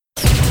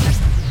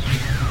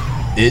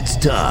It's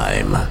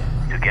time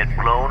to get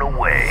blown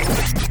away.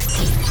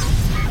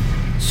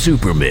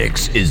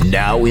 SUPERMIX is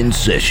now in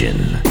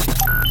session.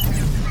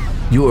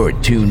 You're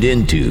tuned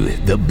into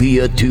the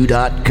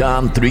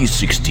BORHAN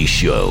 360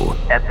 show.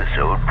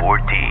 Episode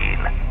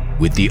 14.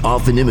 With the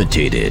often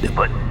imitated,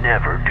 but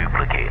never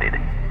duplicated,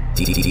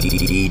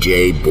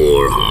 DJ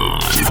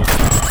BORHAN.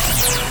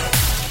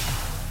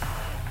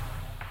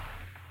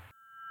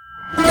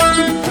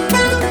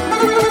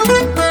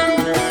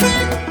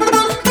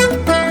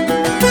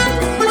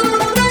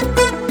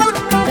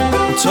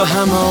 تو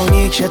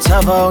همانی که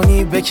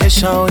توانی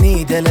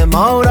بکشانی دل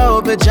ما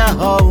را به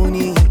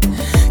جهانی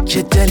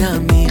که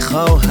دلم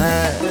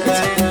میخواهد.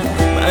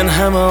 من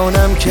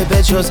همانم که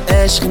به جز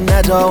عشق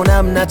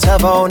ندانم،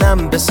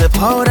 نتوانم به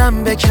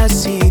سپارم به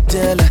کسی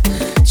دل،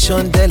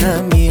 چون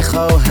دلم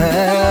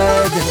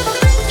میخواهد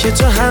که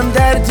تو هم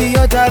دردی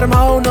و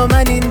درمان و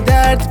من این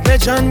درد به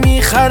جان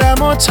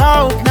میخرم و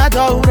تاب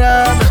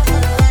ندارم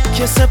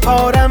که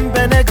سپارم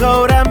به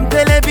نگارم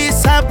دل بی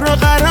صبر و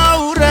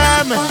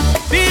قرارم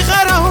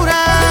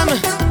بیقرارم.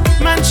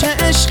 من چه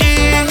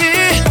عشقی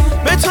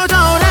به تو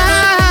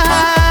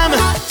دارم،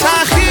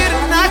 تأخیر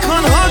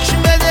نکن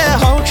حکم بده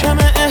حاکم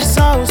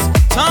احساس،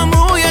 تا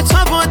موی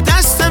تو با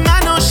دست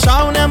من و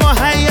شانه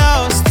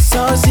مهیاست.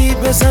 سازی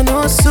بزن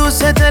و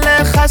سوز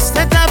دل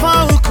خسته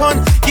دوا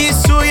کن،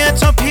 گیسوی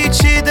تو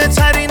پیچیده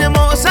ترین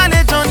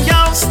معضل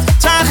دنیاست.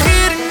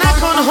 تأخیر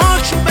نکن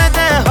حکم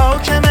بده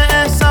حاکم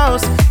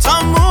احساس،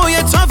 تا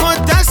موی تو با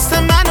دست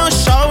من و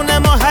شانه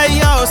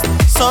مهیاست.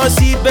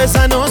 سازی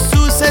بزن و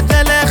سوز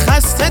دل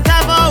خسته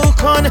دوا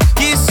کن،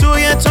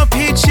 گیسوی تو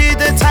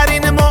پیچیده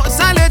ترین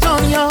معضل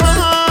دنیاست.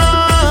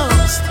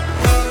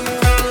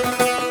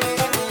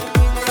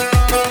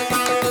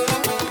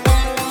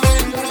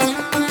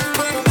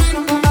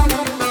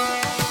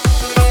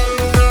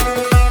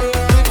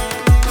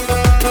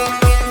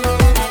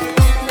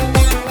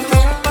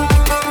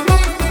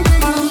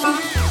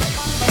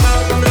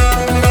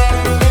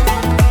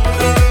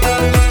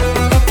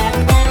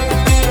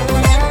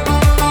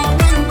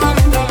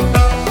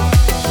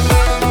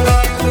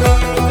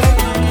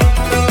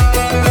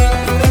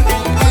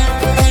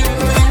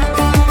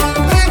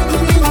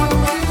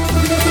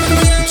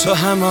 تو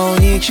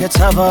همانی که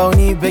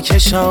توانی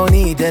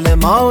بکشانی دل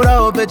ما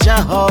را به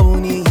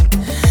جهانی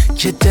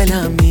که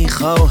دلم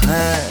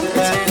میخواهد.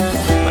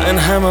 من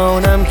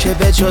همانم که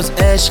به جز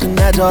عشق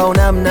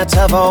ندانم،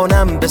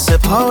 نتوانم به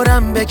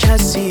سپارم به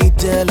کسی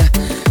دل،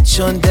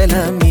 چون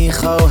دلم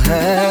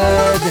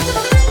میخواهد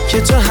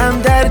که تو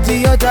هم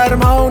دردی و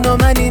درمان و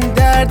من این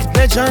درد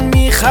به جان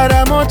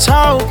میخرم و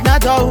تاب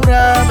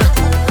ندارم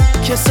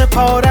که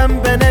سپارم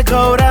به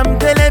نگارم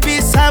دل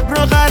بی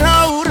صبر و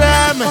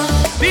قرارم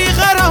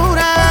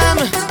بیقرارم.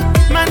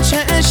 من چه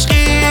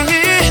عشقی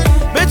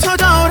به تو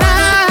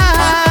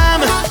دارم،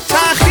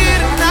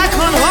 تأخیر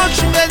نکن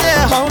حکم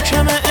بده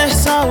حاکم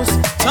احساس،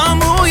 تا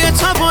موی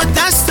تو با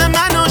دست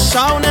من و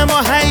شانه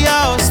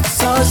مهیاست.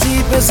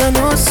 سازی بزن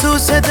و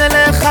سوز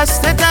دل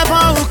خسته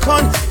دوا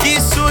کن،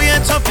 گیسوی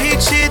تو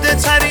پیچیده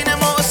ترین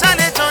معضل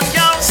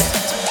دنیاست.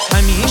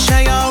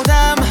 همیشه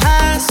یادم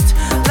هست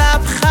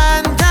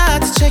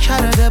لبخندت چه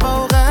کرده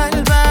با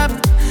قلبم،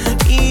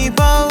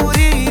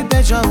 میباری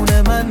به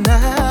جان من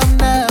نم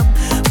نم،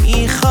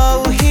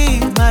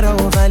 میخواهی مرا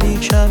ولی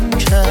کم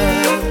کم.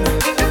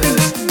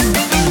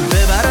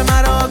 ببر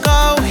مرا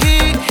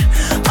گاهی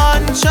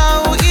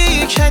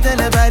آنجایی که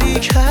دل بری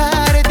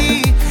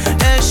کردی،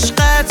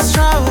 عشقت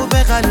را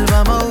به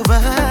قلبم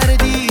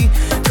آوردی،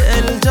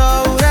 دل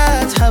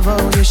دارد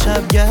هوای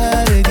شب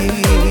گردی.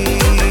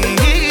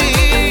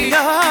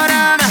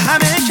 یارم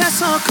همه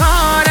کس و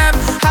کارم،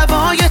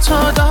 هوای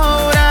تو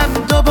دارم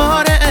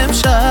دوباره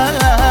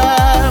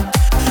امشب.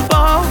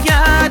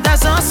 باید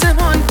از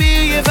آسمان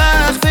بی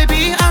وقف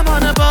بی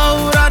امان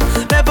باران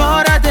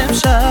ببارد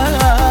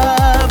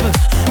امشب.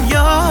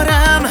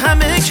 یارم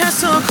همه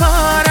کس و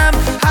کارم،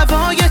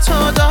 هوای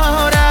تو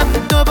دارم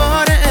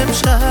دوباره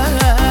امشب.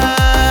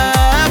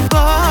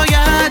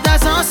 باید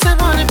از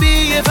آسمان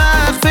بی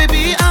وقف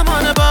بی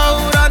امان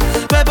باران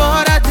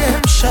ببارد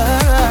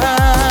امشب.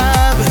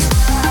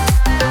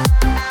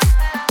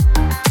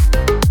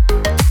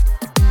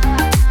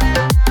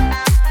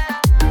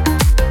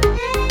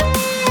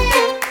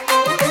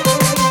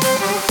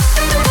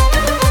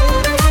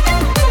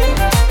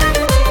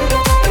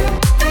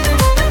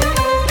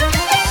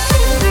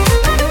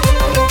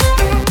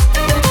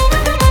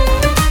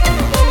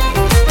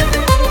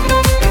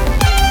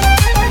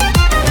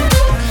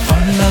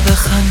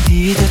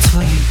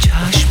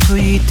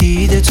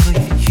 دیده توی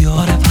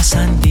یار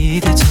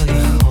پسندیده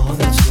توی، خواب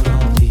تو را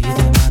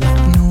دیده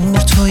من، نور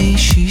توی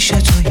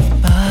شیشه توی،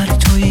 برگ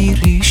توی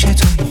ریشه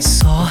توی،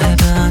 صاحب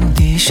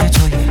اندیشه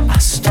توی،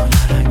 از تو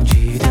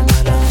نرنجیده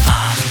منم.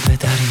 عقل به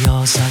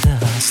دریا زده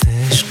است،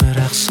 عشق به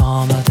رقص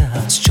آمده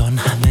است، جان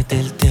همه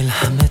دل دل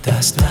همه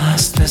دست.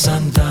 دست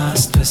بزن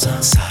دست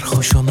بزن،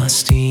 سرخوش و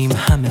مستیم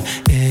همه،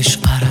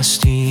 عشق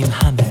پرستیم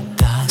همه،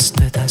 دست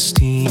به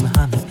دستیم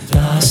همه.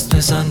 دست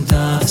بزن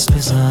دست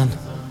بزن،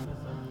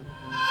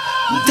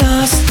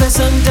 دست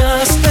بزن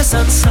دست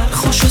بزن،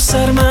 سرخوش و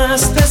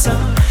سرمست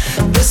بزن،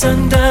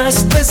 بزن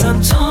دست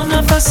بزن تا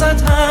نفست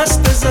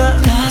هست،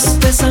 بزن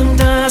دست بزن،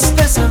 دست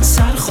بزن،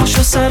 سرخوش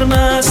و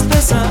سرمست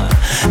بزن،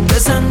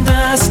 بزن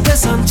دست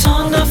بزن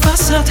تا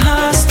نفست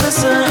هست،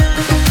 بزن.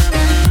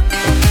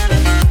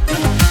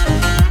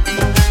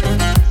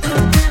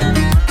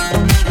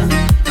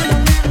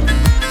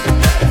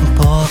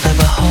 باغ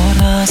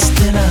بهار است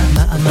دلم،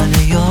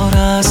 معمل یار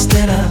است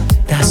دلم،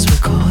 دست به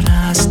کار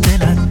است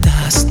دلم،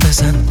 دست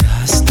بزن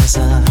دست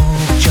بزن،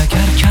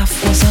 جگر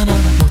کف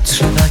بزنم،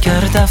 مطرب اگر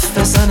دف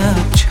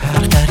بزنم،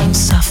 چرخ در این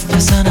صف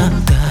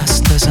بزنم،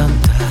 دست بزن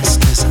دست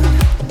بزن.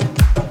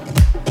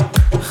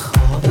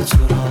 خواب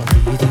تو را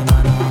دید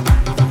منم،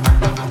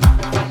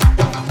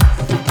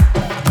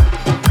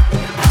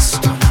 از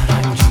تو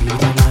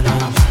نرنجید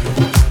منم،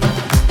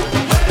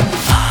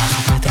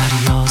 عقل به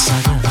دریا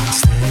زده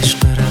است، عشق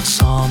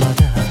رقص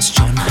آمده است،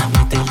 جان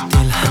همه دل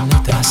دل همه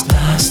دست،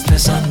 دست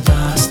بزن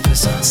دست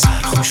بزن،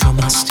 سرخوش و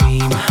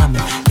مستیم همه،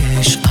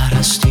 عشق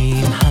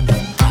پرستیم همه،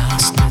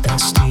 دست به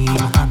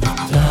دستیم همه،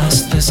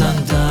 دست بزن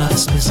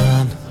دست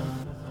بزن،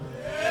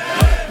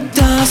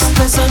 دست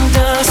بزن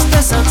دست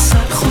بزن،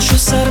 سرخوش و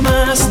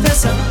سرمست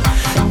بزن،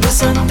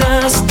 بزن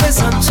دست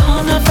بزن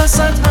تا نفست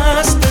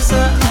هست،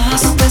 بزن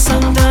دست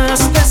بزن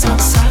دست بزن،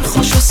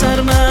 سرخوش و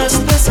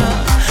سرمست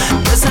بزن،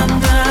 بزن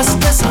دست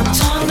بزن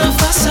تا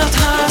نفست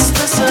هست،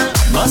 بزن.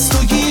 مست و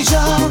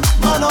گیجم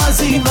منو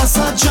از این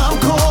وسط جمع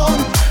کن،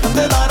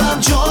 ببرم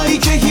جایی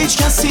که هیچ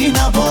کسی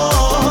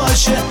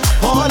نباشه،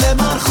 حال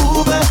من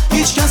خوبه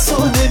هیچ کس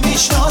رو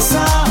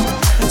نمیشناسم،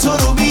 تو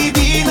رو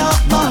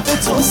میبینم محو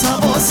تو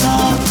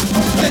سواسم،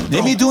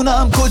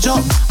 نمیدونم کجا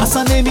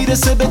اصلا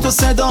نمیرسه به تو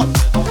صدا،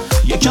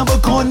 یکم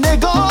بکن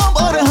نگام،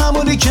 آره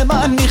همونی که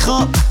من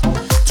میخوام،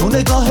 تو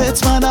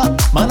نگاهت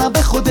منم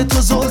به خودت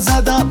تو زل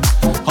زدم،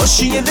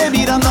 حاشیه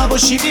نمیرم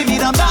نباشی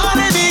میمیرم، نه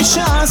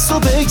نمیشه از تو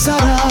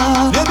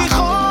بگذرم،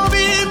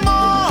 نمیخوابیم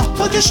ما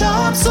تا که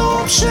شب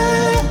صبح شه،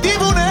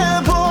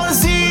 دیوونه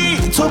بازی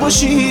تو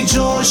باشی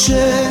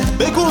جاشه،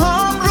 بگو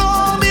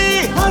همرامی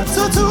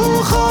حتی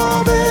تو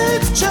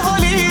خوابت، چه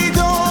حالی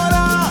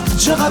دارم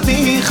چقدر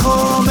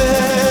میخوامت،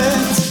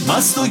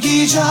 مست و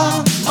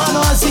گیجم منو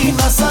از این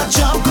وسط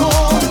جمع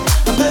کن،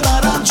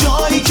 ببرم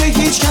جایی که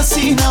هیچ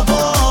کسی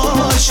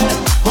نباشه،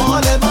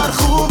 حال من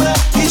خوبه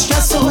هیچ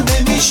کس رو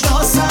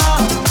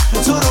نمیشناسم،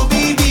 تو رو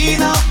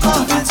میبینم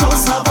قهوه تو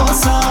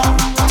سواسم،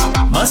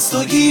 مست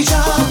و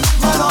گیجم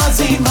منو از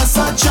این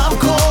وسط جمع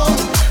کن،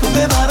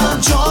 ببرم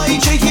جایی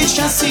که هیچ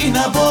کسی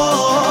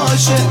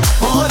نباشه،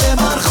 حال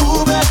من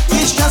خوبه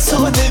هیچ کس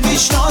رو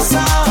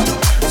نمیشناسم،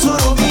 تو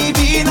رو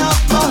میبینم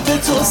قهوه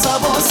تو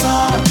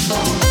سواسم.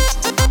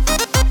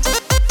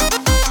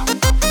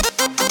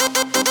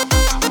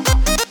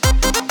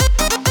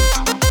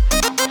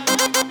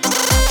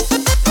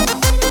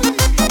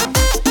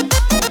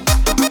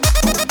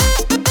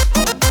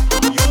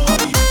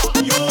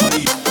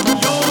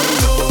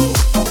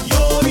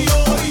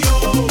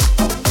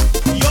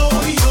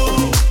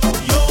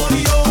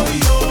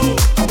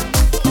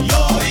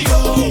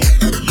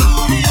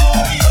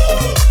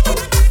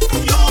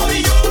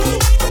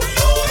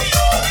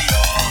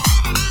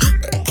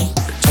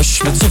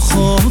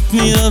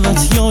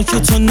 میرود یا که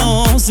تو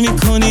ناز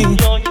میکنی،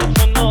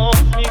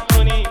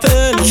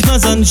 فلک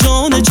نزن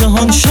جان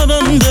جهان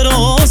شبم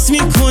دراز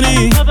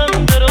میکنی،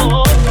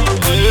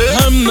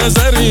 هم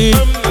نظری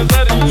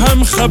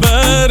هم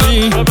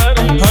خبری،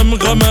 هم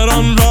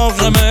قمران را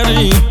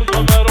قمری،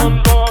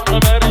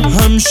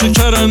 هم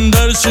شکرن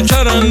در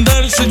شکرن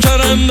در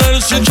شکرن در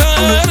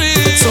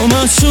شکری، تو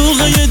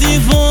معشوقه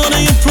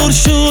دیوانه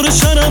پرشور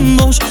شرم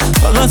باش،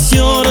 فقط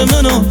یار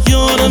منو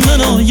یار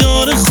منو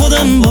یار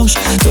خودم باش،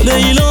 تو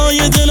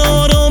لیلای دل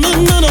آرام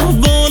منو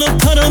بالا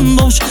پرم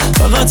باش،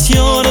 فقط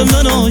یار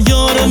منو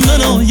یار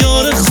منو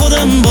یار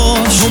خودم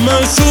باش، تو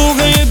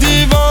معشوقه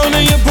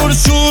دیوانه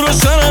پرشور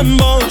شرم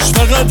باش،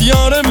 فقط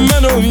یار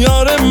منو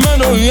یار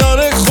منو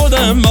یار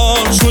خودم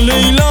باش، تو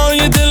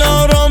لیلای دل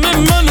آرام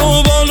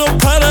منو بالا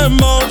پرم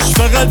باش،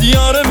 فقط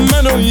یار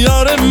منو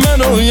یار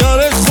منو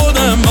یار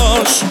خودم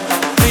باش،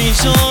 ای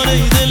جان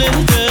ای دل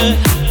دل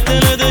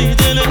دل دل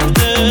دل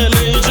دل،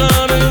 ای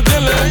جان ای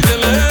دل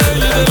دل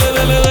دل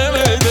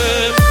دل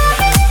دل.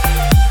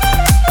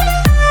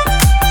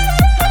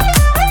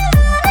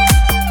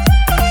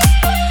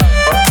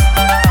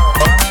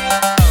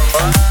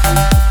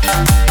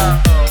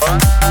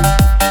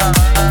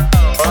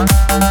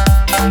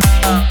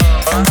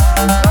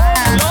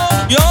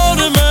 یار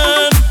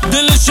من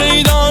دل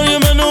شیدای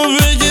منو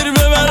بگیر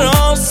ببر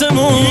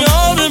آسمون،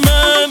 یار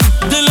من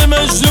دل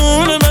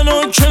مجنون منو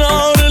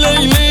کنار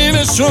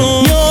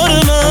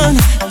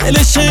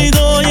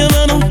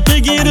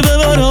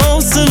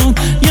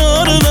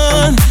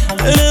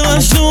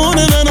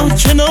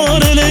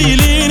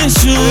لیلی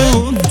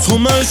نشون، تو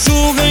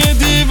معشوقه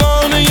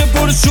دیوانه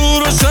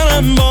پرشور و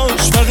شرم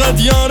باش، فقط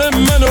یار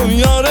منو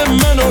یار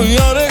منو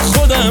یار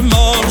خودم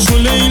باش، تو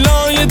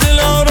لیلای دل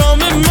آرام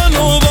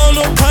منو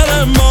بالو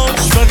پرم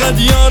باش، فقط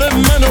یار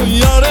منو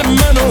یار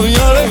منو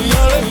یار یار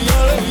یار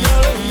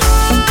یار.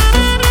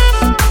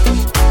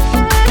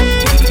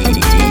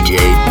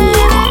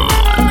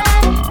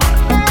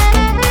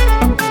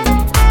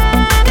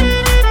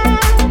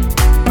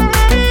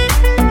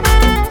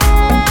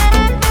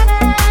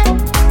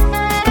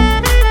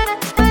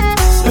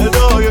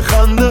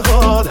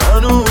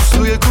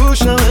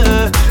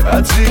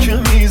 عطری که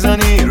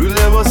میزنی رو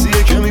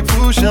لباسیه که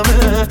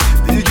میپوشمه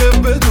دیگه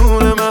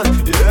بدون من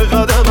یه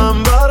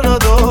قدمم بر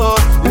ندار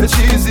یه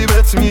چیزی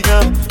بهت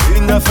میگم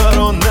این دفعه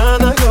رو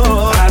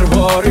نگار هر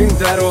بار این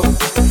درو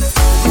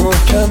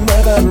محکم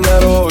بدن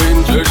نرو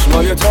این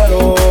چشمای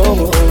ترو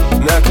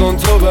نکن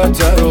تو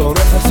بدترو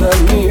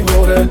نفسم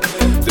میبره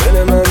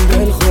دل من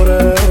دل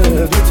خوره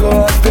بی تو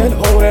از دل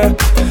هوره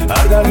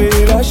هر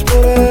دقیقش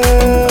بره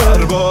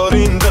هر بار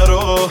این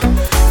درو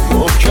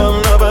محکم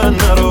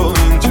نبند نرو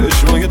این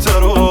چشمای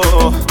ترو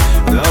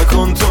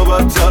نکن تو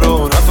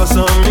بدترو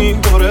نفسم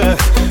میبره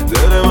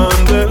دل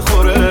من دل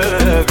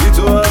خوره بی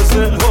تو از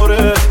دل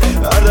هوره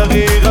هر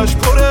دقیقش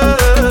پره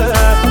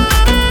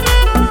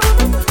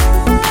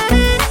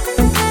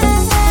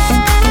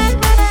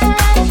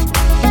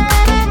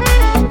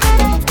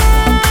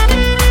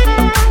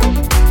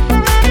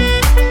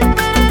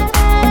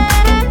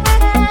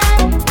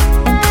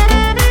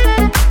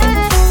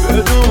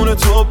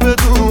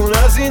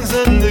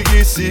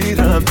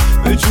سیرم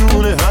به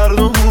جون هر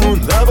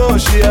دومون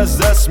نباشی از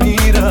دست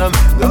میرم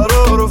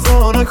دارا رو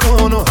وا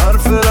نکن و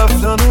حرف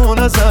رفتنو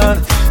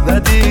نزن نه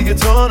دیگه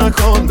تا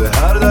نکن به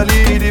هر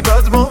دلیلی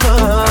بد با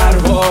من هر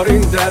بار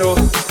این درو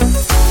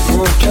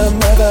محکم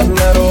بدن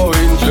نرو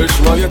این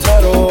چشمای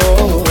ترو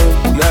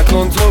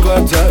نکن تو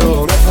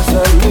بدترو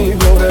نفسم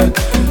میبره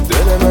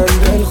دل من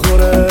دل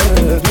خوره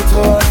بی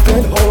تو از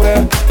دل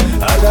هوره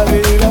هر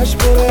دقیقش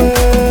بره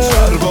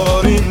هر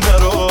بار این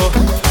درو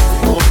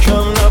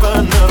محکم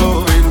نبند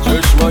نرو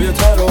چشمای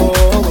ترو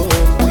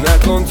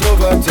نکن تو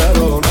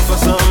بدترو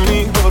نفسم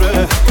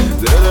میبره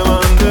دل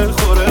من دل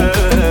خوره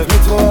بی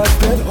تو از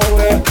دل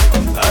هوره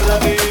هر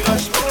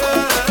دقیقش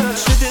بره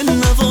چه دل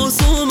نواز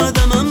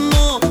اومدم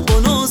اما با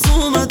ناز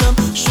اومدم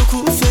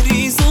شکوفه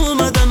ریز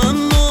اومدم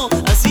اما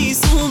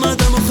عزیز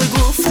اومدم آخه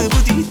گفته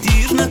بودی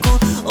دیر نکن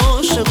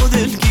عاشق و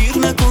دلگیر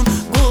نکن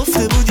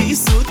گفته بودی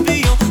زود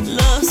بیا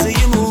لحظه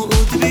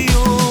موعود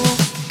بیا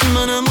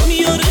منم اون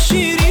یار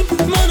شیرین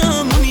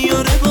منم اون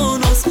یار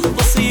باناز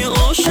واسه یه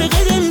عاشق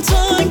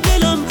دلتنگ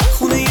دلم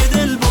خونه یه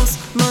دل باز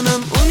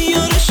منم اون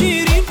یار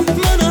شیرین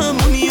منم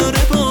اون یار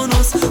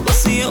باناز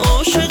واسه یه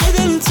عاشق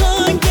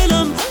دلتنگ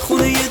دلم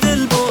خونه یه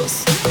دل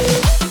باز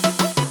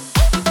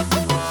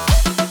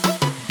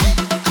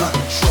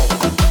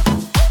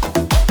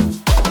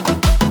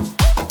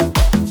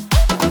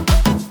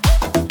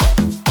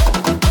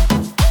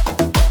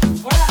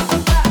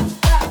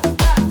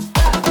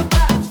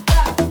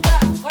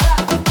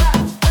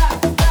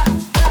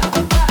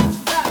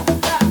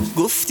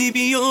گفتی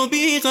بیا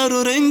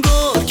بیقرار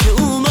انگار که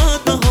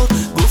اومد بهار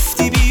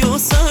گفتی بیا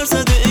سر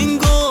زده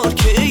انگار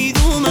که عید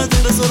اومده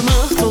بذار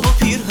مهتابو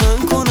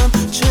پیرهن کنم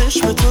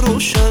چشم تو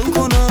روشن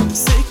کنم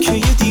سکه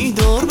ی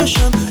دیدار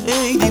بشم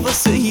عیدی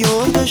واسه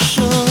یار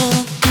بشم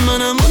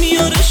منم اون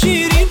یار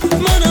شیرین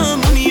منم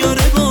اون یار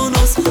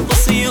باناز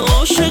واسه یه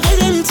عاشق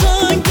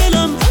دلتنگ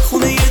دلم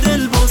خونه یه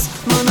دل باز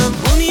منم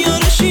اون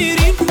یار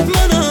شیرین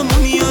منم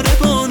اون یار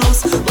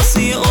باناز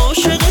واسه یه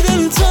عاشق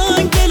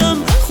دلتنگ دلم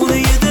خونه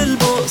یه دل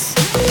باز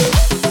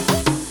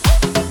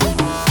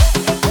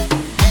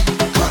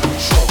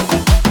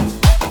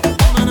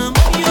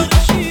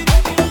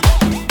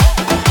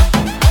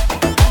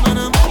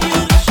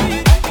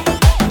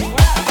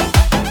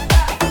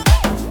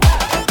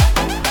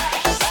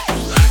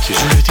یه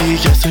جور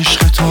دیگه از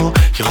عشق تو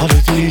یه حال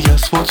دیگه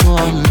از با تو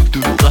هم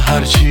دروغ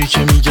هرچی که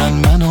میگن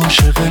من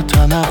عاشق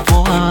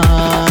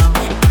تنوعم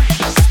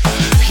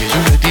یه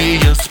جور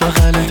دیگه از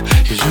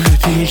بغلت یه جور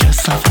دیگه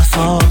از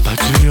نفسات و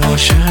توی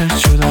عاشقت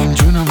شدم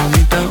جونمو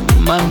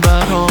میدم من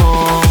برات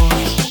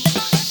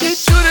یه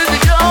جور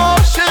دیگه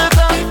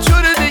عاشقتم یه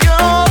جور دیگه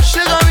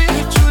عاشقم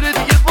یه جور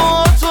دیگه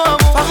با تو هم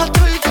فقط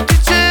توی که تو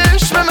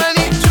چشم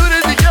منی یه جور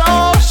دیگه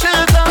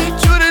عاشقتم یه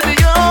جور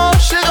دیگه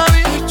عاشقم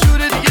یه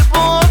جور دیگه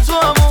با تو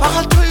هم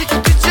فقط توی که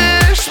تو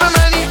چشم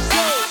منی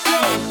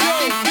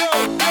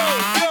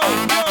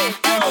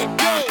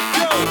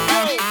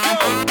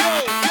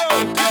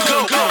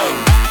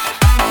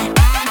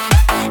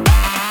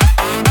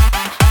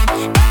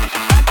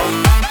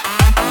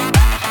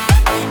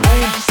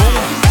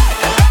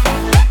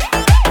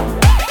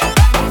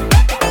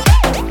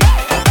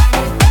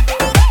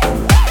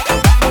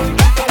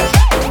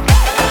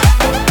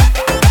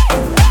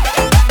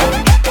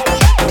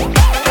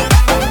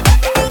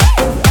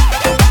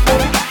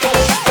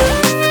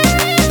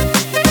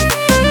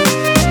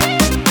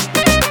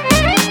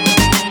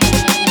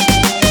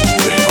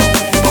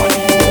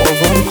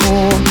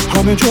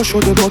همه جا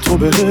شده با تو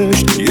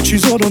بهشت یه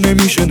چیزا رو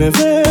نمیشه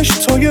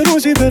نوشت تا یه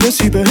روزی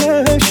برسی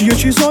بهش یه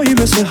چیزایی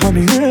مثل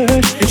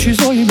همینش یه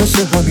چیزایی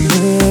مثل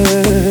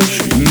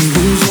همینش این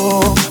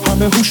روزا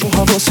همه هوش و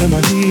حواس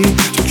منی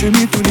تو که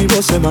میدونی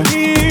واسه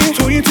منی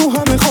توی تو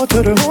همه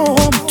خاطره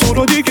هم تو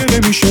رو دیگه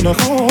نمیشه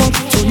نخواد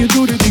تو یه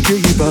جور دیگه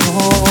ای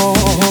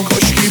برام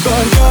کاشکی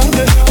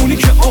برگرده اونی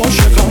که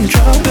عاشقم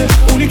کرده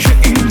اونی که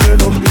این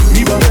دلو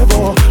میبره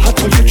با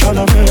حتی یه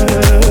کلمه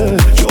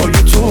جای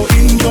تو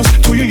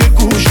اینجاست توی یه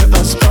گوشه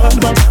از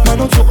قلبم من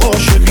و تو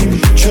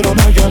عاشقیم چرا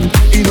نگم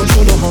اینو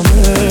جلو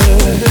همه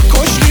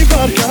کاشکی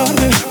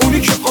برگرده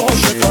اونی که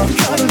عاشقم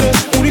کرده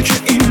اونی که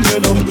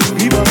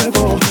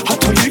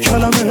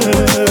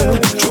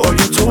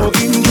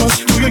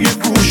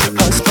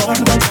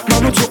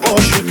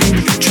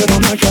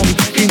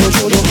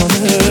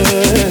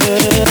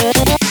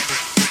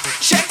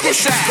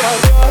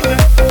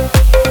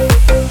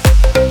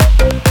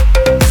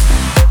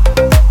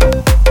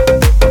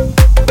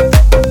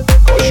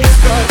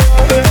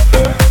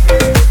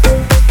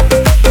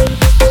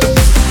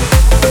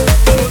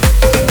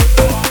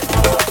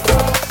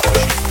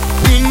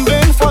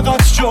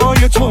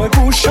تو،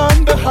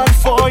 گوشم به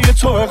حرفای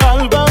تو،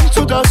 قلبم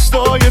تو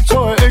دستای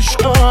تو،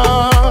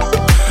 عشقم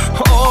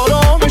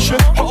آرامش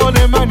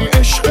حال منی،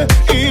 عشق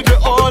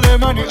ایدئال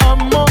منی،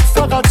 اما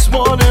فقط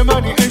مال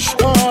منی،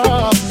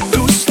 عشقم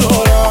دوست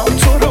دارم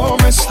تو رو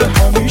مثل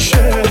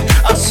همیشه،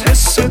 از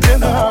حس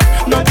دلم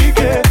نه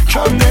دیگه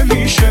کم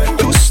نمیشه،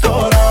 دوست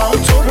دارم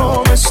تو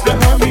رو مثل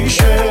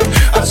همیشه،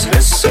 از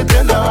حس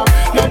دلم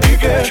نه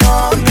دیگه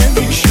کم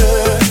نمیشه.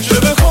 چه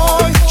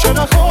بخوای چه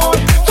نخوای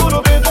تو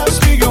رو به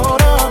دست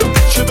بیارم،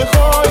 چه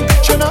بخوای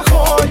چه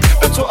نخوای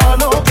به تو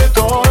علاقه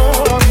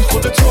دارم،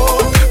 خودتو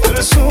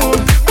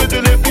برسون به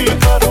دل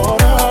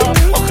بیقرارم،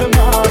 آخه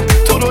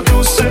من تو رو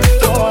دوست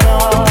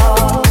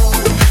دارم.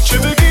 چه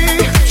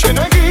بگی چه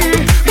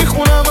نگی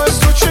میخونم از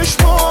تو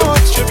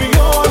چشمات، چه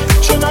بیای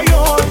چه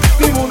نیای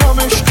میمونم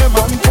عشق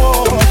من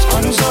بات،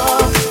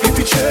 هنوزم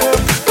میپیچه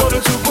داره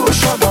تو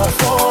گوشم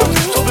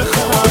حرفات، تو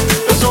بخند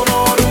بزن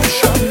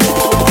آروشم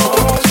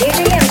بات.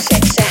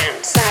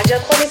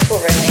 سجاد خودی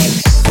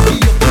سوپرمیکس.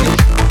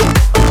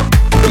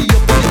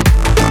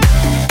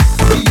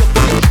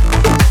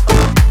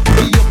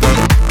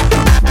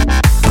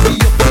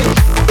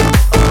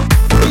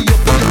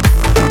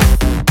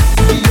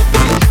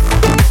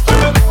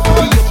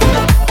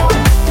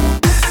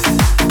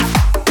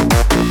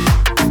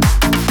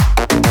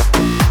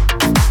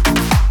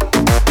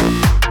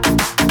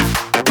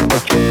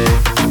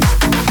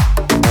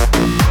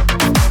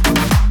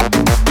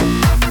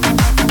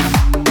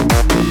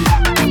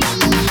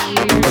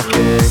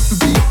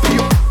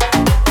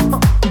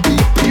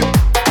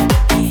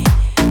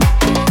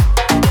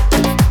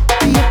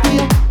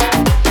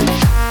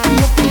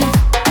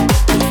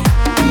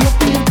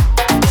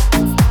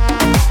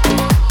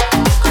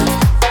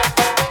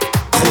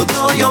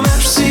 خدایا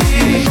مرسی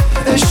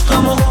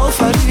عشقمو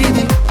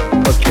آفریدی،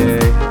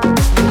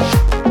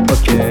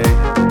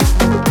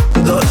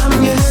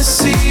 دارم یه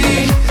حسی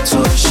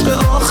تو عشق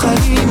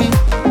آخریمی،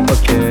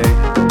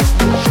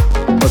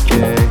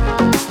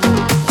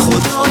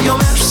 خدایا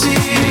مرسی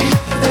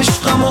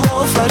عشقمو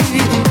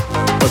آفریدی،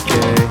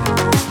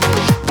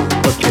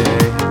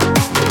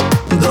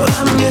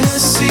 دارم یه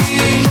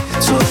حسی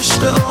تو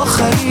عشق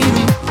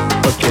آخریمی،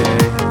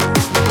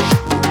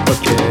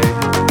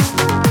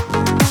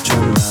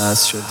 چون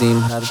بس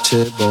شدیم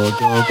هرچه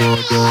بادا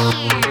بادا.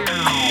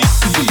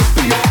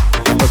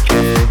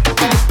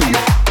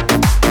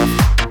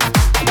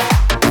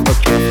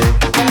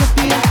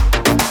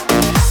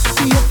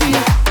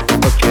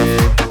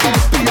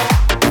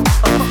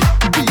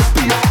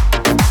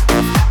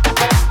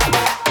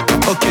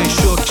 اوکی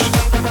شکر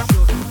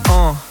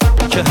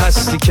که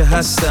هستی که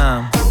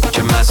هستم،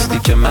 که مستی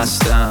که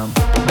مستم،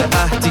 به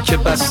عهدی که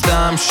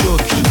بستم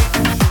شکر.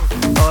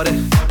 آره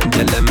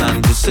دل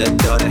من دوست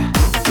داره،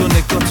 تو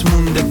نگات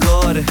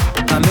موندگاره،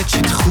 همه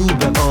چیت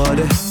خوبه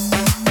آره.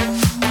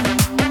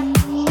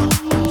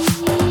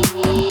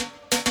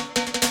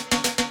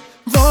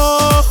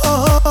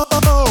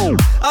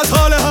 از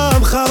حال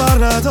هم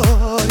خبر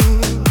نداری،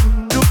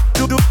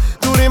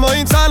 دوری ما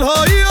این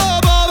تنهایی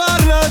رو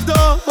باور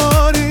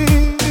نداری،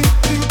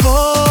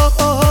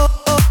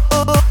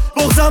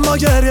 بغضم با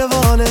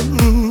گریوانه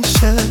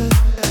میشه،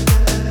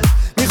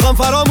 میخوام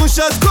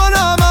فراموشت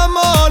کنم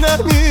اما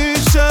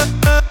نمیشه.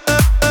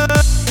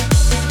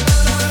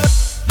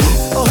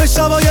 آه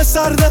شبای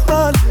سرد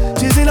من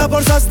چیزی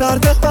نپرس از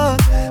درد من،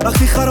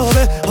 وقتی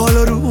خرابه حال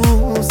و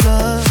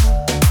روزم،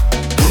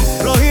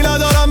 راهی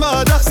ندارم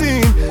بعد از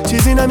این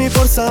چیزی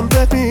نمیپرسم،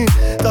 ببین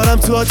دارم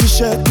تو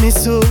آتیشت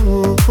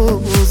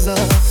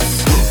میسوزم.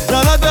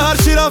 لعنت به هر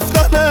چی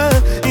رفتنه،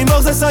 این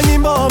بغض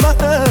سنگین با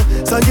منه،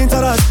 سنگین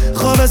تر از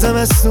خواب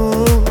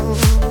زمستون.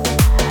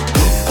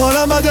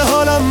 حالم بده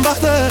حالم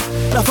بده،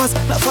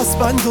 نفس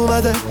بند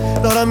اومده،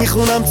 دارم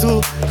میخونم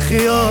تو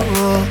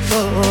خیابون.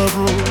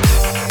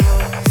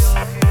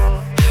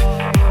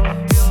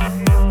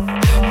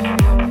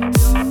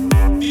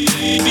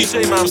 DJ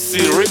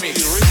Mamsi Remix.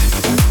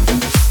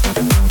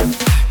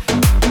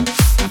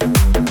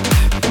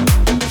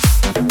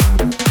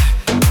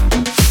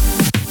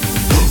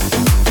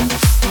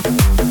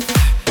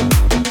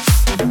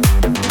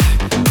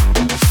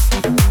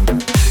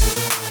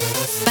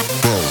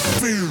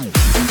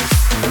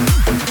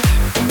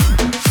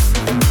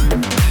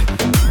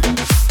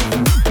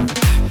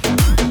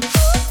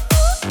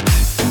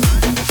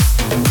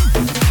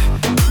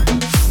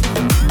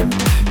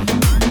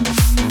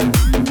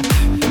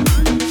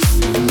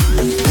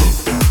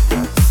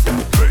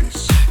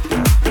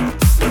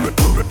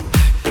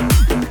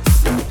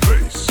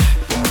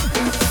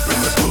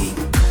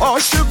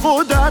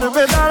 عاشقو در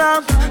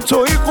بدرم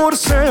توی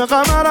قرص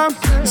قمرم،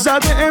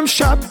 زده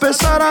امشب به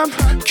سرم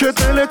که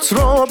دلت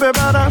رو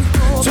ببرم،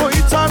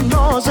 توی تن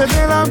ناز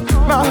دلم،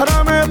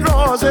 محرم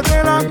راز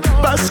دلم،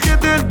 بس که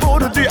دل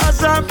بردی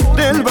ازم،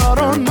 دل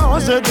بران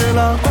ناز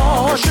دلم.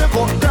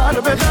 عاشقو در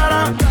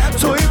بدرم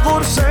توی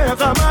قرص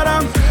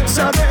قمرم،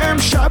 زده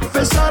امشب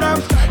به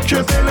سرم که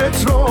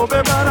دلت رو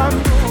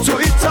ببرم،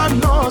 توی تن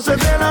ناز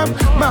دلم،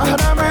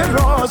 محرم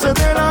راز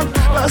دلم،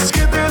 بس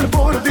که دل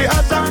بردی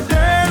ازم،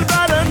 دل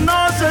بر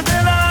ناز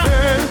دلم.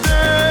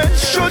 دل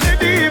شده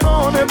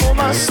دیوانه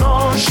مست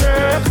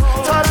عاشق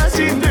تر از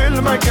این دل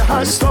مگه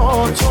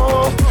هستا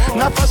تو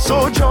نفس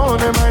و جان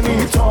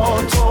منی تا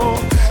تو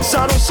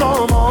سر و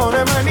سامان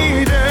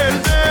منی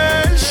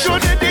دل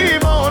شده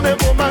دیوانه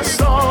و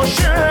مست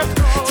عاشق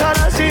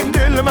تر از این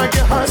دل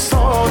مگه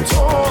هستا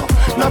تو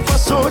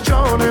نفس و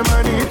جان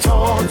منی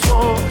تا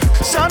تو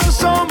سر و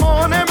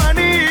سامان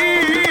منی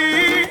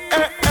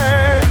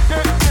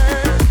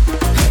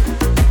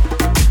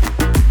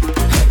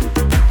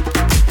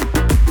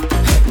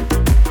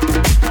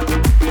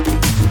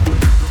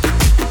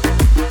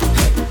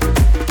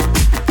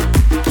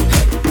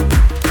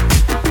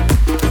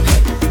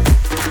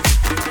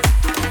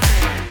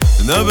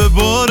نه به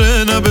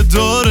باره نه به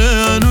داره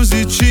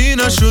هنوزی چی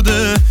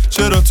نشده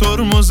چرا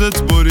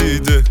ترمزت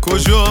بریده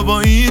کجا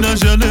با این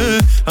عجله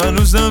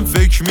هنوزم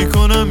فکر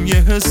میکنم یه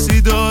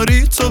حسی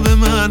داری تو به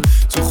من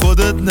تو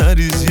خودت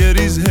نریز یه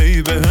ریز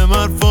هی به هم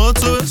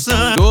حرفاتو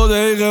بزن 2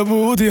 دقیقه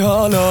بودی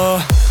حالا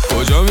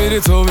کجا میری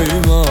تو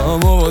بیما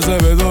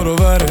مواظب دور و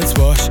برت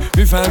باش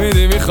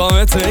میفهمیدی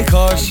میخوامت ای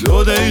کاش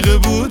 2 دقیقه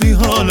بودی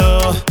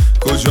حالا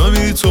کجا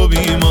میری تو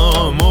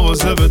بیما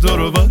مواظب دور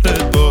و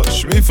برت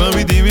باش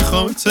میفهمیدی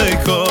میخوامت ای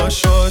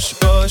کاش آش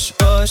آش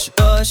آش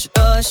آش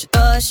آش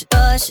آش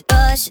آش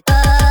آش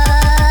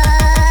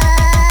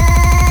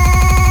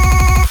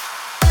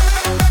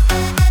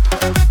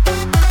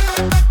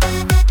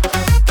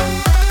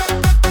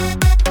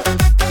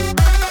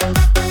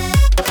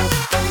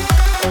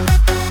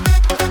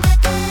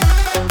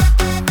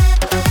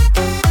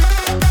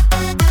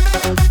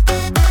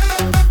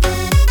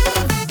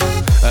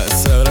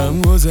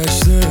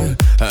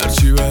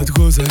هرچی بد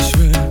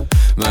گذشته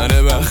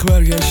من وقت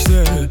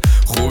برگشته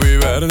خوبی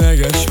بر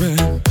نگشته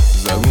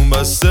زبون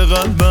بسته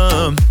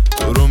قلبم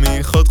تو رو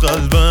میخواد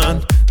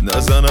قلبن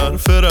نزن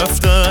حرف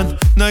رفتن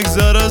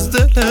نگذر از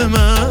دل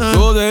من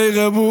 2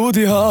 دقیقه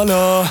بودی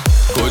حالا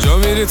کجا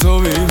میری تو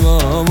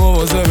بیما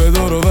مواظب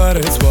دور و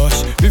برت باش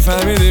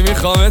میفهمیدی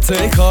میخوامت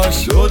ای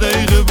کاش 2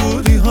 دقیقه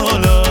بودی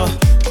حالا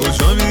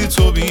کجا میری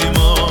تو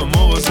بیما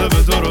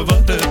مواظب دور و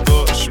برت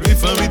باش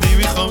میفهمیدی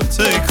میخوامت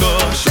ای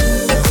کاش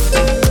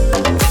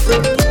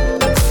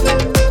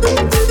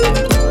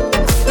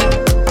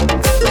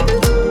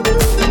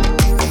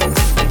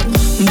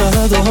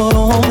بلد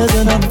آرام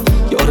دلم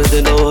یار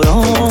دل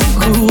آرام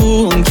کو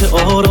اون که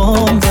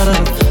آرام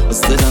برد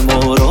از دلم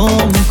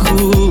آرام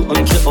کو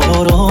اون که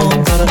آرام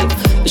برد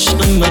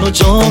عشق منو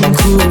جان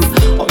کو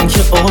اون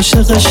که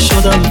عاشقش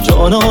شدم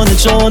جانان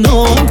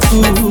جانان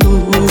کو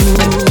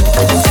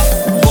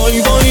وای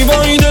وای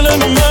وای دل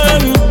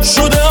من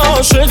شده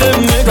عاشق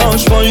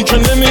نگاش وای که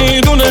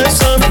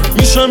نمیدونستم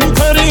میشم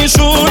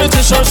پریشون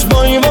چشاش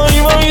وای وای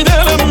وای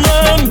دل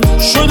من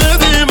شده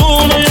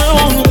دیوونه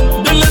اون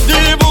دل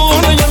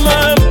دیوونه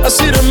من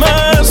اسیر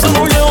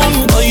مصنوع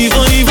اون وای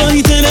وای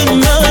وای دل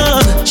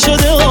من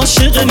شده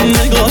عاشق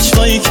نگاش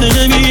وای که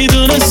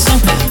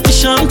نمیدونستم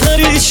میشم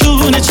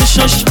پریشون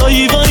چشاش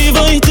وای وای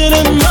وای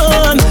دل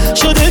من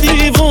شده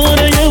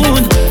دیوونه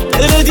اون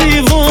دل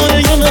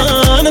دیوونه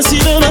من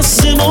اسیر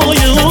مصنوع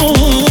اون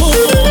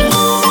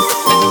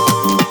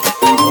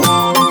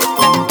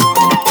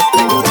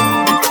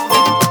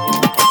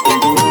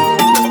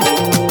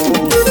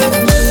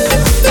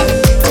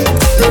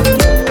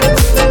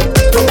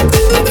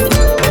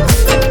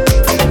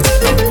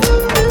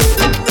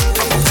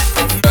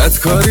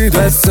کاری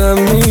دستم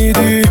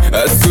میدی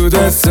از تو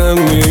دستم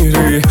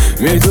میری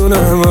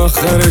میدونم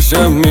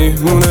آخرشم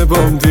میمونه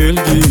بام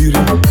دلگیری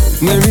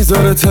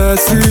نمیذاره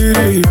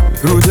تأثیری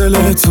رو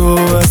دل تو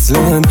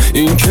اصلا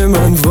این که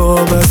من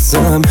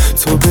وابستم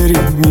تو بری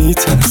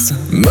میترسم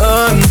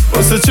من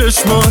واسه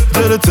چشمات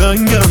دل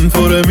تنگم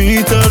پره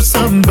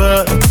میترسم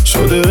بد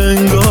شده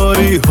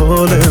انگاری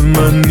حال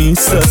من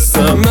نیست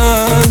هستم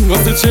من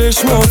واسه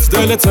چشمات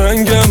دل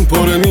تنگم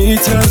پره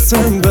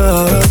میترسم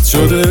بد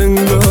شده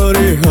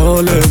انگاری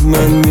حال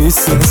من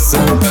نیست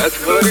هستم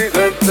بدکاری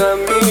دستم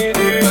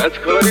میدی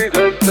بدکاری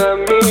دستم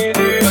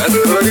میدی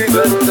بدکاری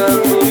دستم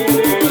میدی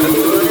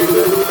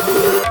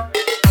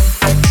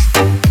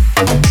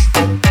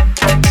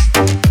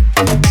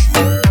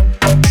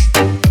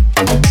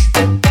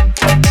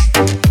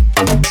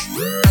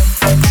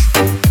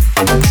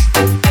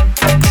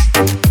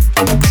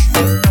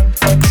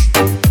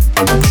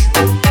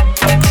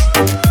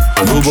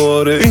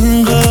دوباره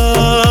اینقدر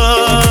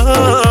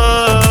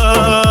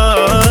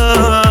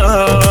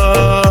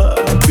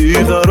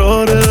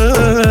بیقراره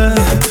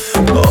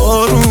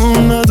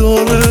آروم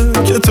نداره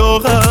که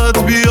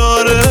طاقت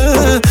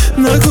بیاره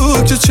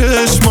نگو که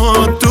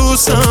چشمات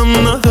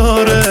دوستم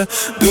نداره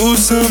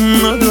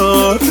دوستم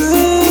نداره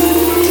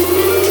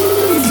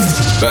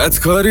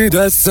بدکاری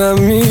دستم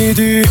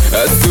میدی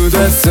از تو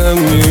دستم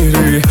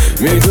میری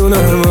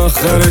میدونم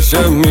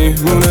آخرشم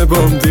میمونه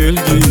بام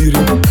دلگیری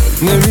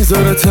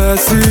نمیذاره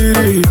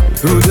تأثیری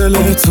رو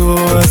دل تو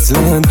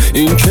اصلا،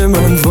 این که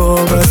من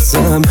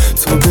وابستم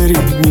تو بری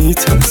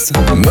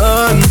میترسم.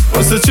 من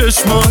واسه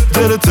چشمات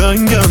دل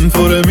تنگم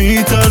پره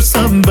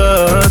میترسم،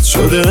 بد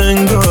شده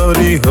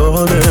انگاری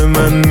حال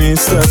من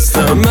نیست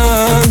هستم.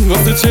 من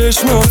واسه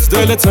چشمات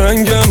دل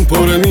تنگم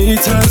پره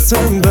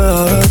میترسم،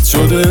 بد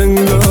شده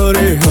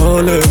انگاری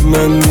حال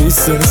من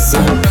نیست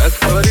هستم.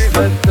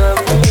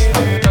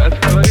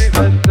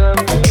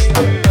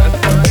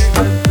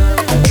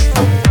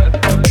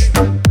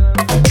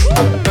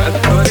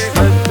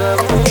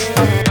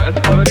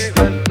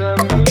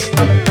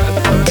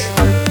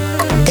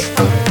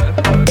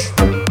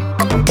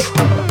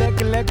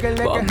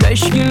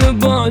 مشکل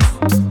باز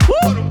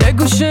یه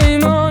گوشه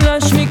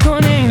ایمانش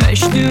میکنیم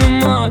مشتی رو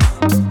ماز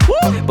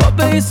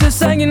با بیس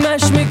سنگین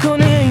مش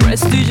میکنیم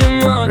پرستیج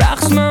ما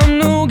رقص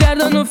ممنوع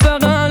گردن و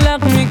فقط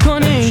لق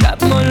میکنیم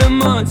شب مال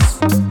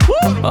ماست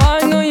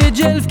آینای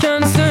جلف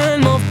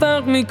کنسل ما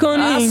فرق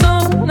میکنیم اصلا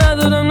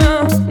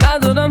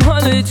ندارم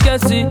حال هیچ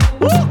کسی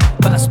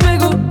بس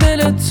بگو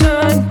دل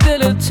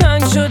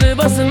تنگ شده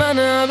واسه من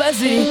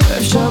عوضی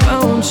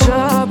شب اون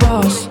شب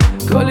هست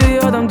کلی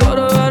آدم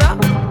دارو برم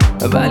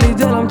ولی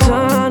دلم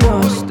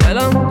تنهاست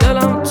دلم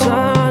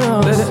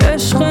تنهاست بده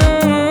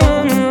عشقم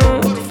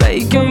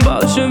فیکم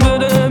باشه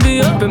بده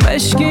بیا به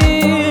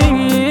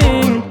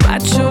مشکین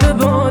بد شده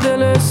با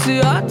دل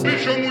سیاد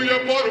پیشموی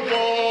بارو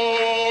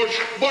باش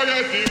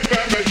باید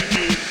دیفهمشی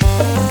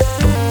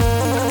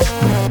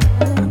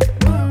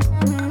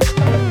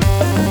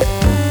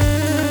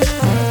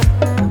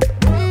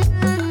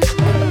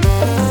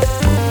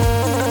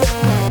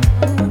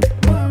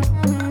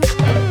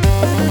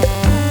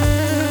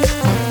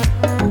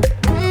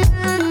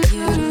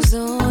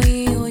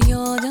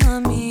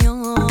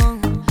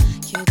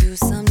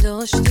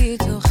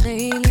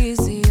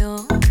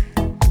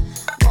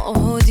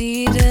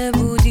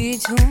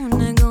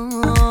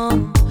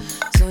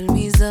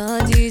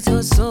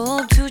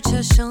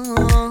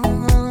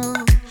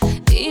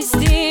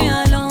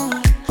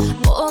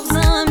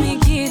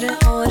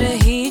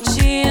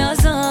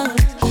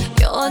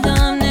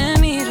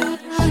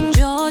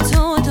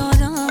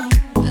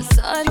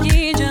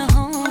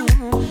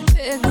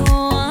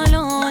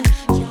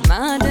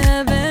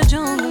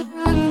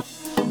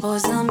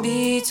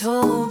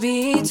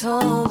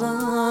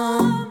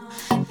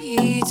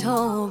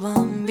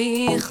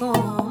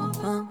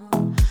بیخوابم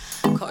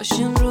کاش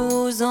این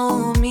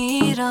روزا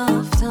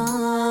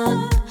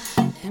میرفتن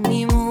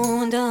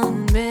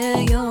نمیموندن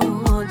به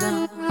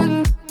یادم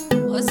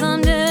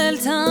بازم دل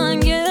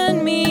تنگن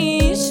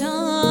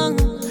میشم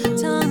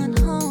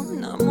تنها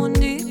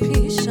نموندی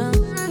پیشم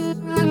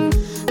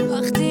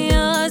وقتی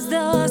از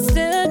دست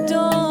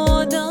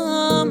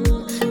دادم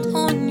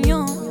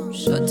دنیا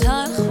شد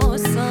تلخ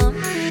واسم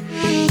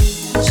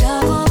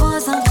شبا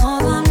بازم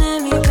خوابم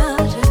نمیبره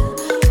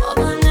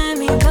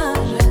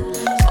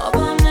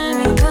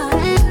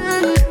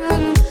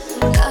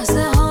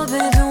لحظه ها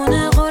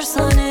بدون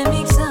قرصا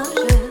نمیگذره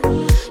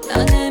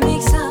نه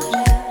نمیگذره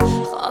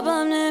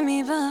خوابم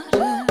نمیبره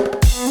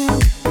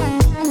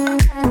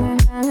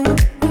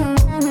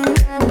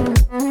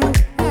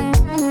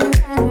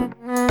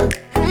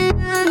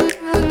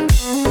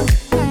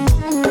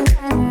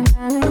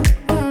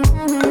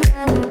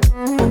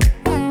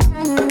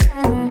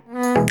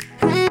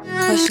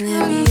کاش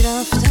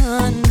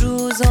نمیرفتن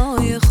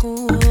روزای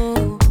خوب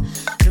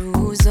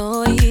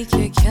روزایی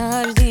که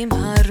کردیم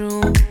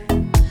حروم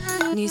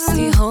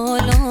نیستی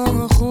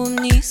حالا خوب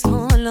نیست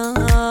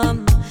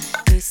حالم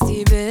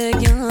نیستی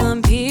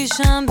بگم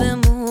پیشم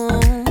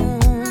بمون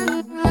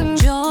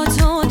جا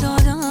تو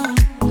دادم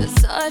به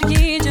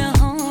سرگیجه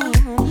ها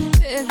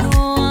بگو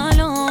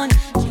الان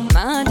که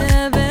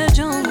مده به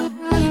جام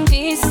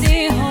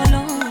نیستی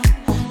حالا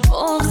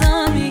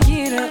بغضم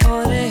میگیره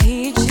آره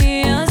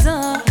هیچی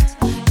ازت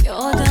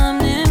یادم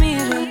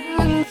نمیره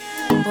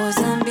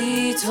بازم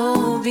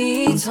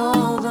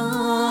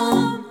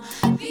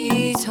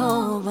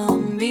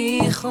بیتابم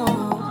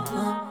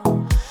بیخوابم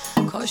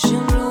کاش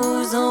این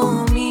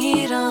روزا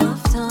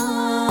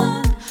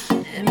میرفتن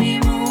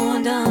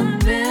نمیموندن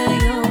به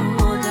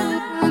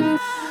یادم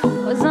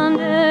بازم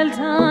دل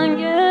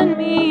تنگن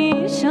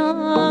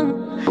میشم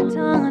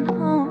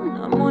تنها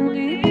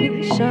نموندی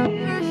پیشم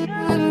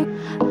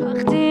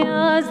وقتی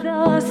از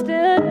دست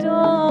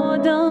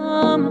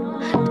دادم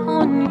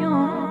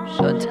دنیا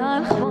شد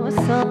تلخ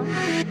واسم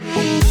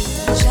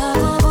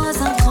شبا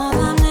بازم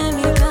خوابم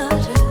نمیبره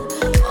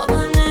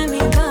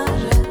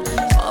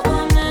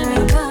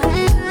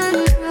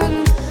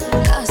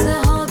لحظه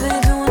ها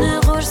بدون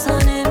قرصا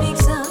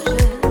نمیگذره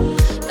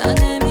نه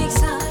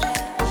نمیگذره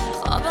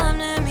خوابم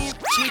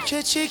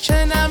نمیبره چیکه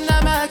نم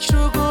نمک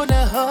رو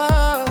گونه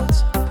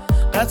هات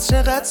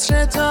قطره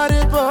قطره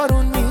داره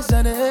بارون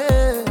میزنه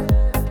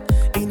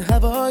این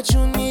هوا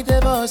جون میده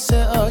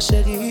واسه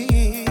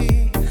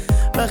عاشقی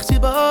وقتی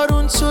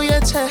بارون توی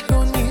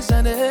تهرون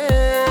میزنه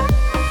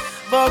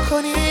وا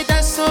کنی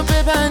دستو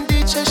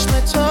ببندی چشم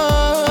تو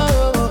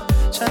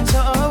چند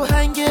تا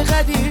آهنگ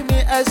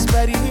قدیمی از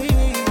بری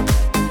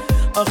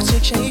آخ چه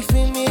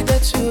کیفی میده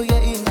توی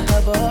این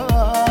هوا،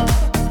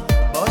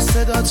 با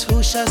صدات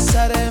هوش از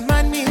سر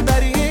من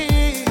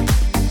میبری،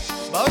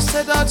 با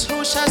صدات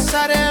هوش از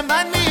سر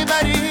من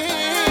میبری.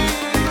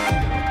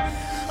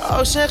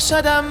 عاشق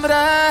شدم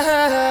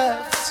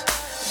رفت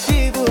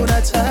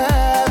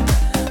دیوونتم،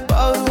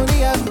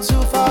 بارونیم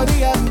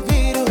توفانیم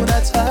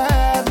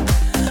ویرونتم.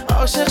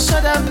 عاشق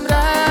شدم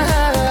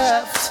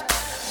رفت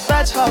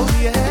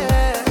بدحالیه،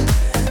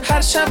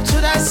 هر شب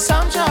تو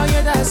دستم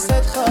جای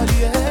دستت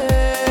خالیه.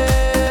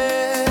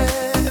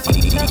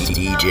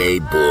 DJ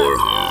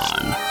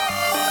BORHAN.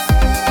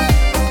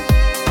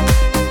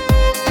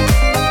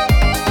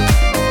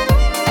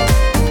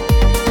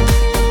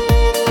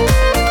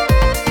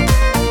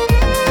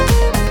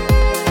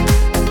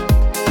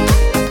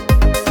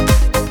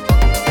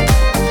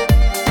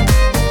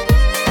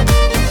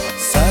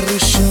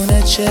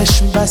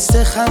 چشم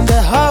بسته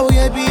خنده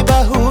های بی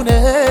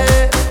بهونه،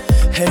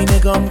 هی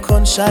نگام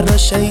کن شر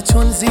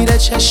شیطون زیر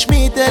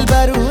چشمی دل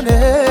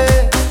برونه.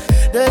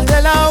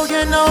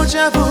 دلای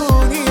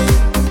نوجوانی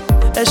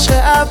عشق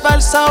اول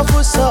صاف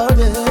و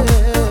ساده،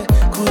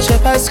 کوچه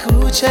پس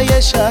کوچه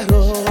ی شهر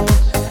رو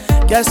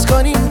گس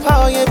کنیم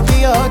پای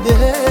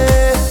پیاده.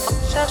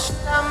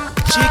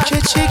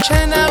 چیکه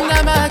چیکه نم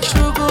نمک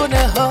رو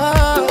گونه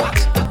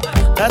هات،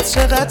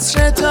 قطره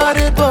قطره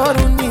داره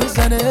بارون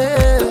میزنه.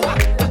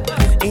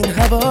 این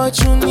هوا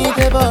چون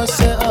میده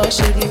واسه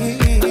عاشقی،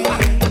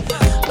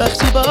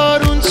 وقتی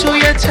بارون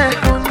توی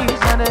تهرون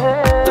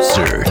میزنه.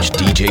 Search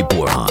DJ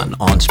BORHAN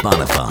on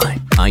Spotify,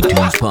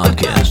 iTunes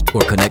Podcast,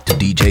 or connect to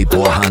DJ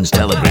BORHAN's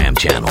Telegram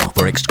channel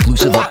for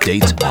exclusive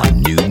updates on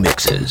new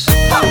mixes.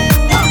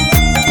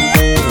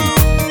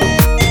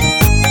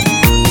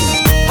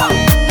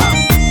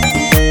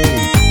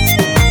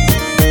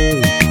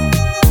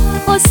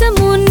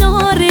 آسمون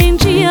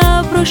نارنجی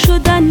ابرو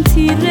شدن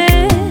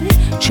تیره،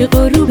 چه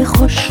غروب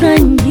خوش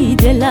رنگی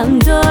دلم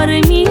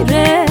داره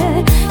میره.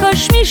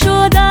 کاش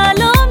میشد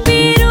الان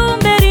بیرون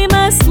بریم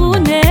از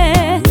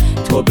خونه،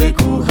 تو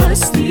بگو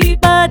هستی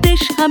بعدش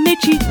همه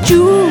چی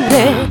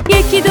جوره.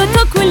 یکی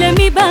دوتا کوله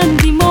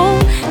میبندیم و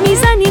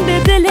میزنیم به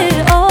دل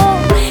آب،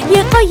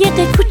 یه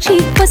قایق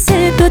کوچیک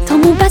واسه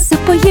دوتامون بسه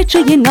پای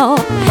جای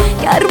ناب.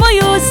 گرمای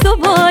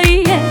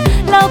استواییه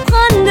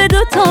لبخند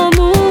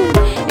دوتامون،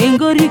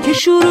 انگاری که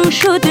شروع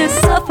شده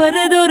سفر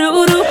دور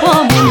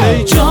اروپامون.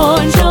 ای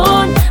جان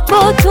جان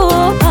با تو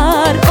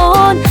هر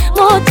آن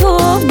ما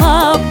تو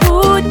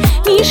مبهوت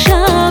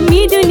میشم،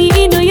 میدونی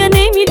اینو یا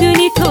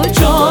نمیدونی تو؟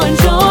 جان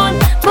جان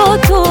با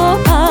تو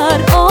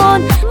هر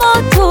آن ما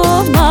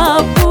تو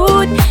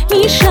مبهوت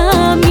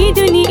میشم،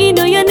 میدونی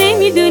اینو یا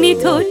نمیدونی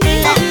تو؟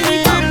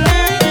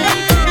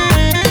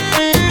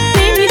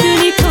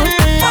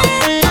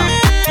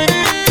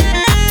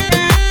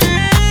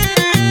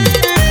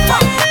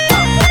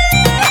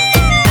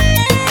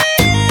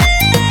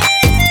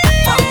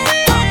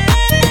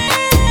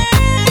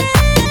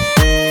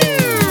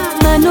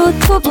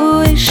 تو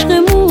با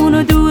عشقمون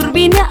و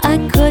دوربین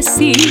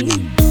عکاسی،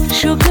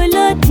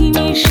 شکلاتی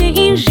میشه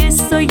این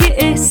جستای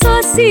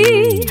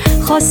احساسی.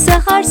 خاصه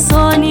هر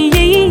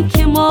ثانیه‌ای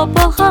که ما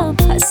با هم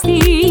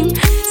هستیم،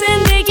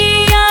 زندگی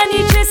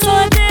یعنی چه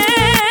ساده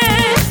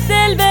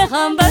دل به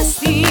هم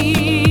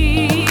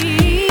بستیم.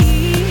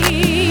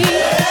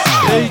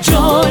 ای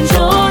جان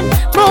جان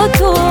با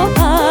تو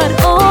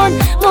هر آن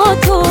ما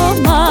تو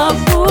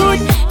مبهوت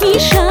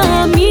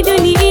میشم،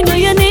 میدونی اینو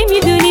یا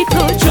نمیدونی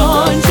تو؟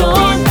 جان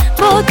جان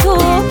با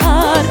تو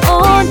هر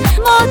آن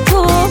ما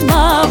تو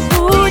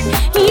مبهوت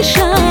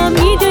میشم،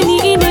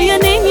 میدونی اینو یا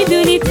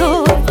نمیدونی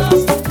تو؟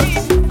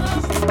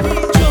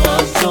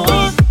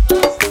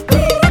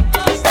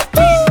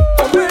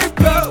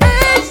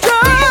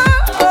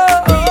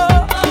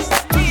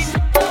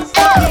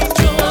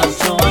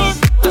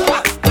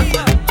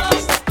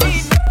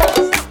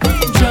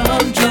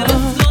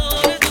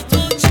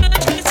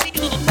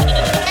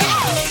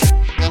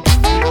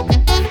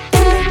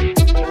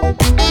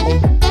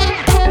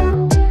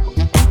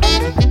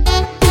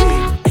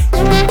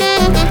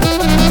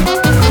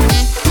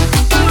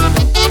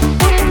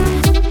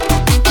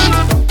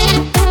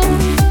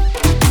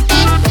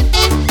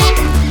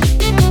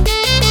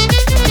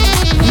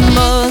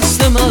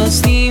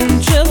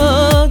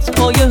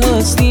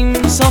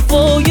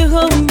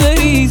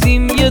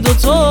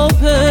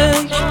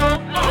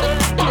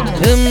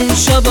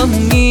 امشبم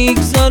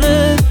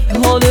میگذره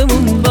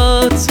حالمون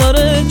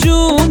بدتره،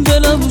 جون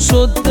دلم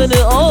شد دل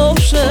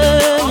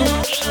عاشق.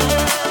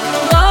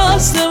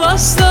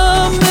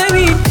 بستم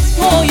ببین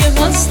پای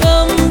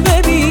هستم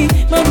ببین،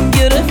 من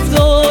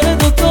گرفتار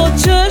دوتا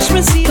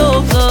چشم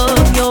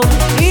سیاهم. یا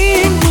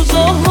این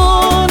روزا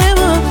حال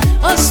من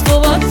از تو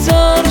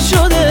بدتر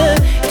شده،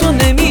 تو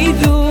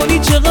نمیدونی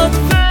چقدر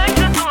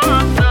فکر تو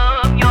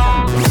هستم.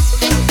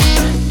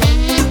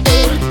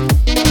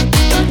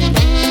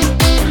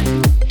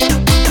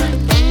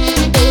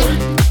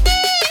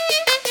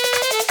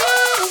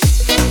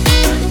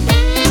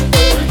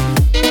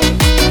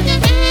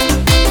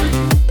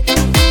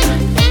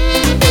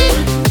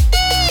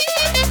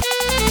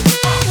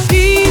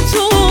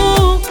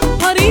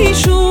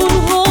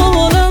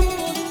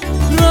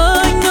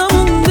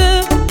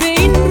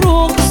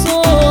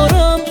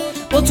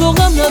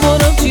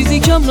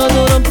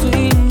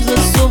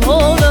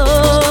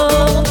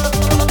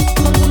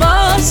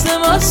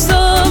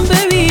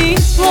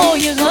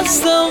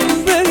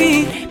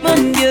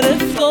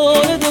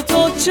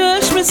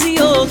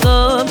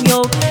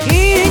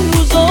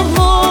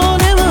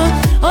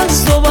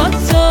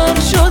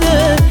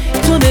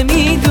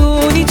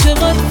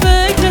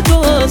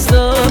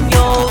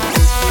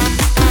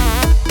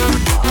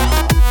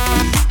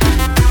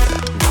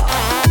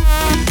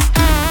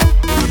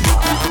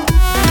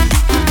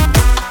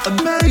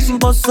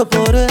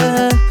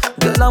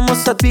 دلم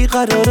واسه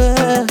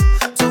بیقراره،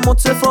 تو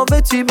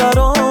متفاوتی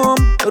برام،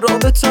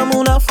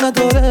 رابطمون اف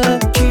نداره.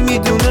 کی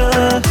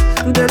میدونه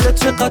دلت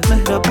چقدر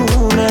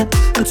مهربونه،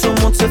 تو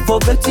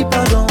متفاوتی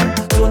برام،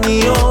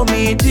 دنیا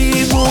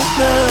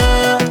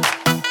میدیمونه.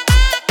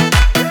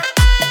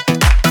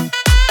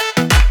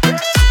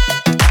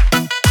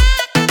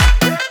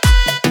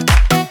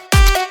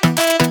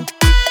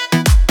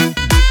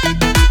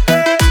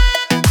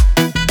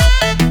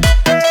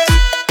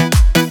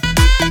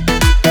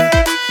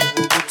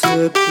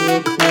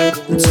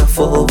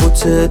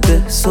 تفاوتت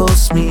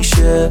احساس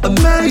میشه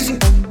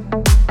Amazing.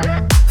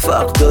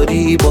 فرق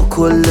داری با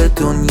کل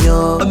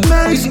دنیا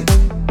Amazing.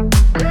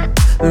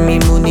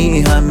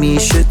 میمونی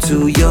همیشه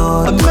تو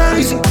یاد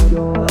Amazing.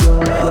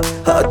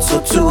 حتی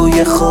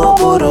توی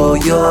خواب و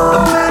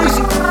رویا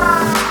Amazing.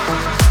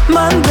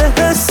 من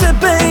به حس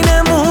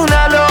بینمون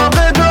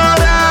علاقه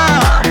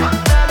دارم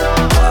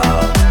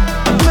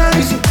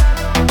Amazing.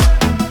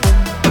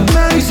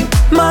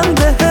 Amazing. من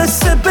به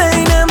حس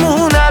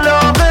بینمون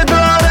علاقه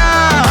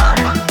دارم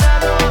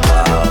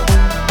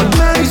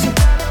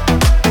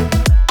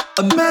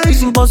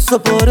Amazing. باز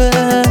دوباره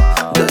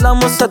دلم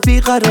واسه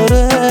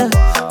بیقراره،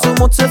 تو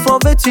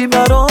متفاوتی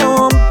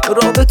برام،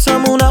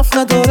 رابطمون اف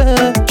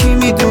نداره. کی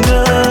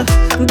میدونه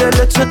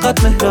دلت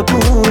چقدر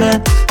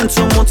مهربونه،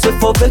 تو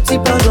متفاوتی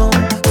برام،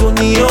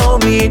 دنیا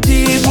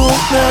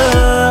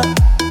میدیمونه.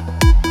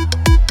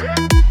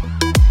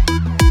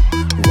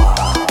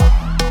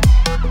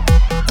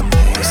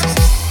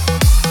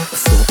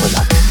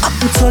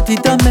 تا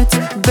دیدمت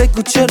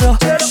بگو چرا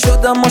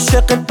شدم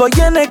عاشقت با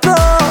یه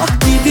نگاه،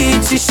 دیدی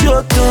چی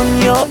شد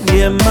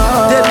دنیای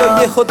من.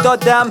 دلو یهو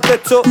دادم به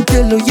تو،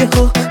 دلو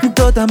یهو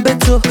دادم به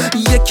تو،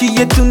 یکی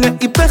یه دونه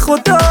ای به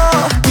خدا،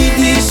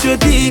 دیدی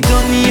شدی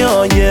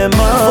دنیای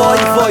من. وای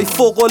وای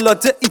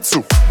فوق‌العاده ای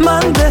تو، من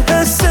به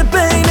حس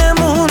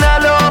بینمون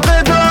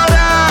علاقه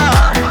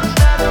دارم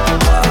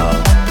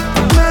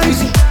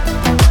Amazing.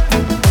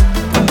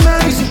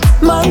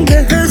 Amazing. من به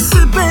حس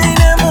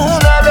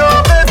بینمون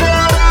علاقه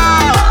دارم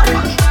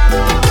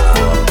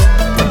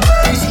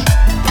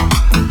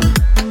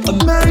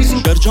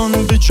در جان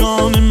به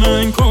جان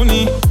من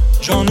کنی،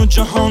 جان و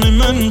جهان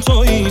من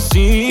تویی،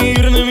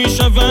 سیر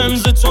نمیشوم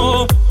ز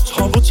تو،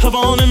 تاب و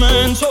توان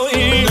من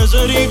تویی.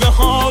 نظری به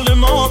حال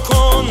ما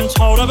کن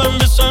تا روم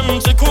به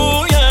سمت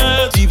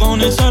کویت،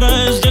 دیوانه تر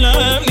از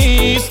دلم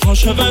نیست تا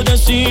شود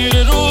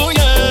اسیر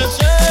رویت.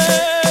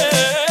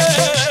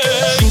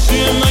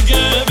 شوخی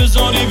مگه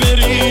بذاری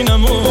بری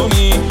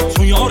نمونی،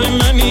 تو یار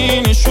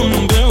منی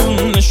نشون به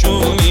اون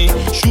نشونی.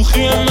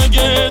 شوخی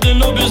مگه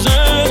دلو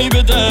بزنی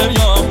به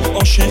دریا،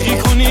 عاشقی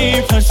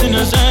کنی پس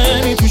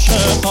نزنی تو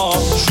شبها.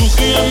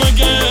 شوخی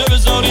مگه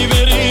بذاری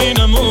بری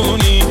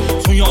نمونی،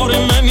 تو یار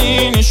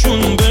منی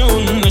نشون به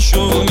اون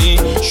نشونی.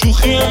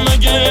 شوخی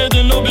مگه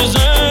دلو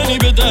بزنی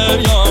به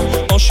دریا،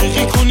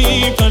 عاشقی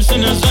کنی پس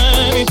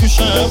نزنی تو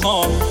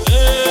شبها.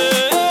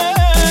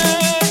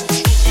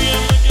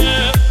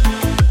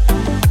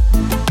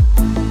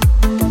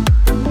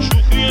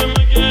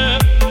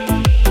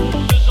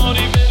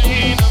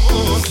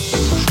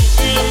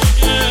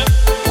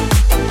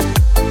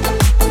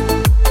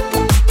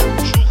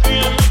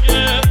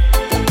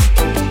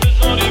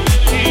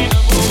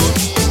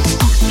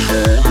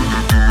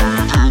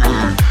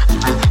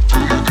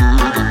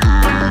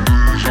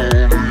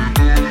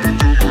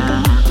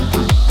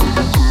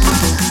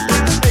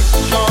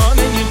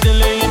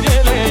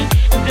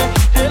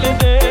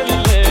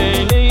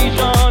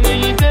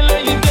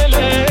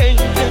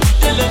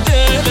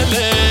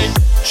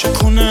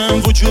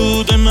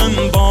 وجود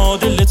من با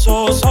دل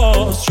تو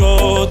ساز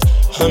شد،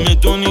 همه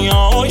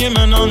دنیای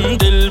من آن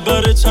دل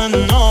بر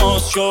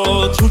تناس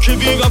شد. تو که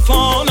بی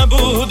وفا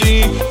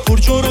نبودی،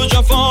 پرجور و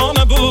جفا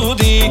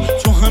نبودی،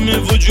 تو همه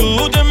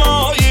وجود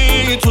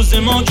مایی، تو ز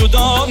ما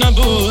جدا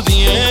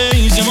نبودی،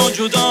 ای ز ما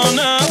جدا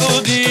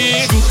نبودی.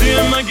 شوخی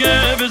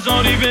مگه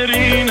بذاری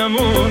بری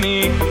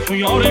نمونی، تو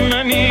یار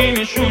منی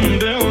نشون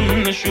به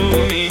اون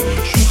نشونی.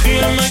 شوخی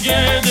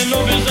مگه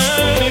دلو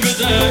بزنی به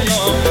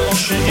دریا،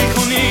 عاشقی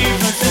کنی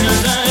پس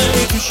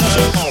نزنی تو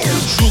شبها.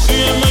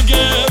 شوخی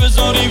مگه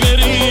بذاری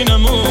بری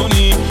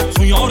نمونی،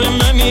 تو یار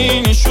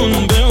منی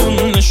نشون به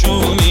اون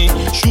نشونی.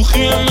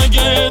 شوخی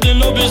مگه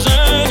دلو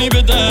بزنی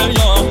به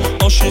دریا،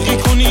 عاشقی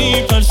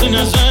کنی پس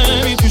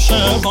نزنی تو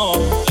شبها.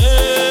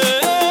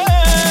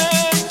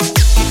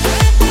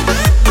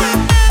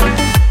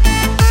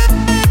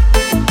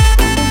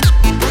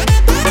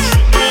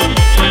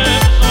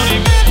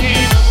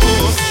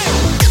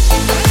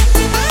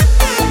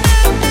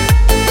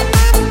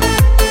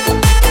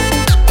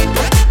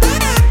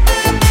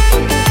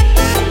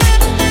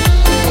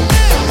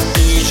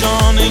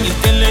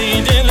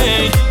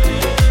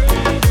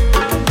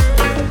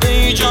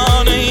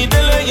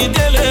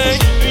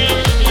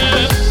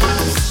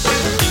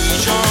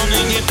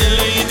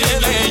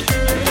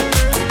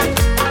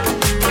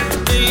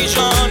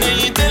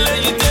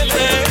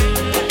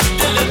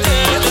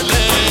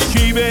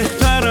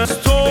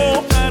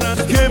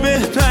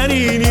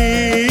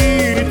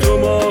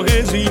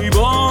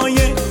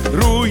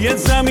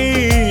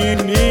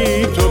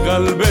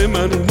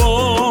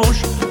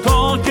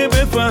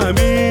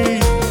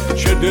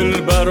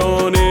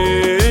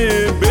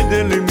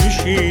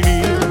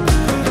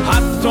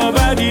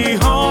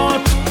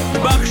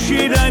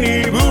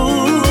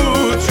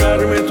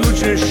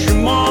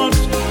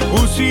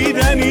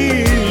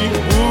 بوسیدنی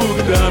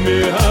بود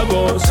همه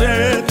حواست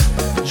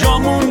جا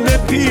مونده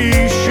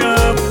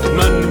پیشم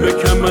من به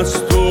کم از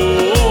تو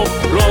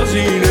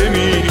راضی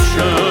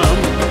نمیشم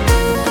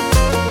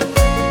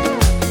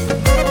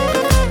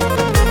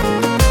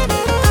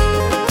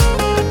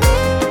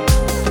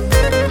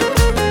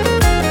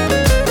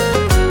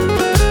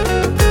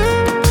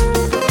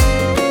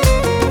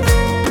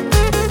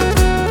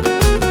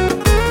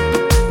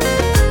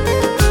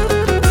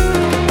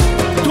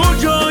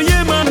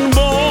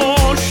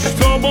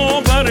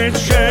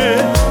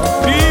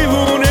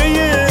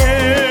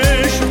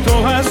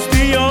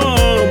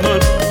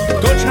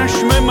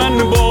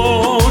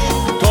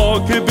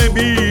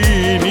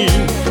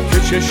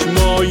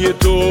چشمای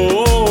تو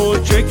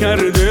چه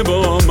کرده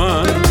با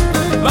من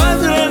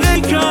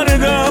بدرقه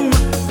کردم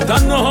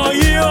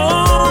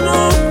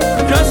تنهاییامو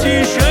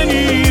کسی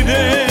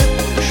شنیده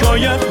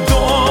شاید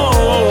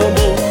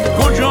دعامو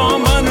کجا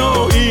من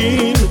و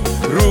این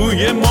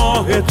روی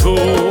ماه تو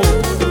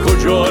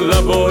کجا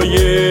لبای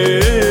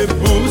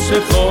بوسه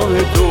خواه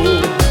تو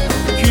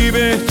کی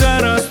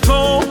بهتر از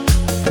تو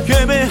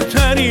که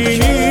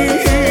بهترینی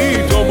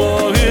تو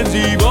ماه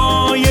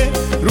زیبای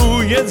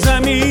روی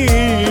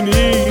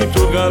زمینی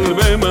تو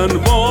قلب من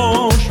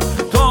باش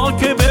تا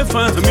که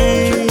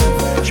بفهمی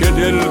چه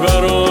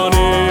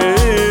دلبرانه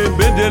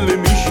به دل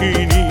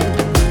میشینی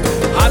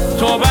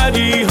حتی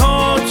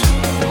بدیهات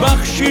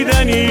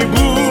بخشیدنی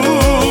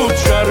بود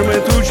شرم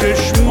تو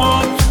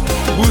چشمات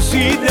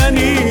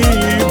بوسیدنی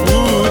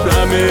بود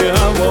همه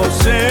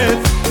حواست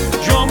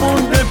جا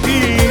مونده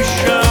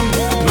پیشم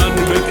من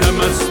به کم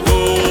از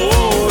تو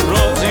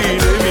راضی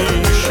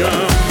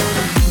نمیشم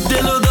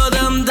دلو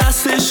دادم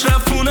دستش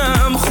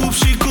رفونم خوب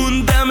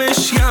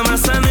شیکوندمش یم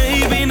اصلا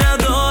عیبی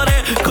نداره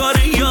کار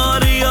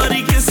یاری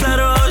یاری که سر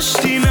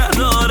آشتی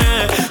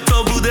نداره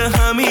تا بوده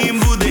همین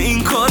بوده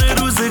این کار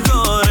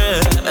روزگاره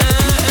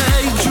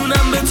ای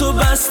جونم به تو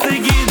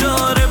بستگی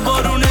داره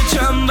بارون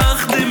چند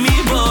وقت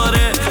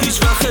میباره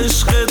هیچ وقت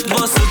عشقت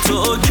واسه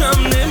تو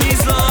کم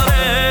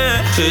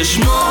نمیذاره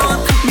چشمات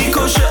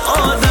میکشه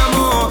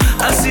آدمو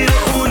اسیر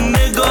اون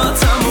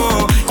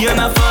نگاتمو یه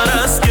نفر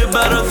است که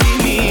برات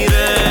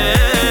میمیره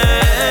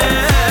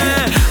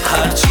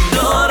هرچی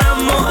دارم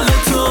مال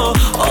تو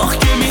آخ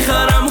که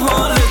میخرم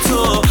حال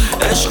تو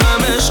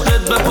عشقم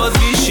عشقت به پاد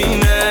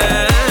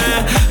میشینه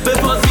به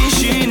پاد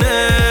میشینه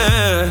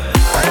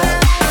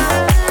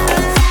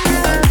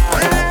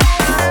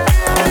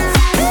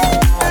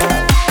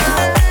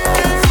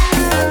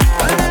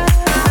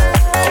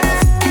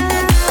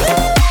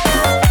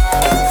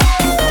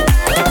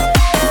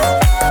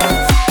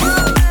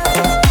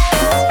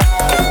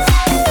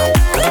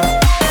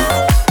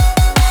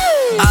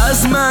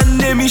از من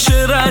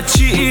نمیشه رد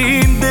چی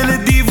این دل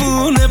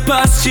دیوونه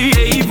پس چی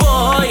ای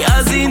وای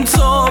از این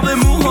تاب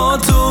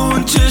موهات و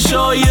اون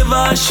چشای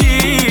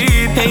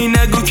وحشیت هی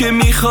نگو که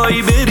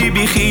میخوای بری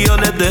بی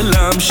خیال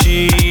دلم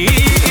شی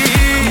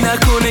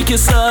نکنه که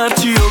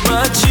سرچی و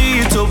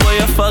بچی تو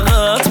باید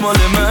فقط مال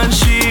من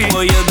شی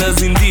باید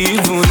از این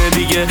دیوونه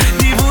دیگه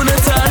دیوونه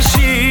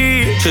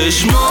ترشی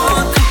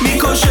چشمات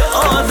میکشه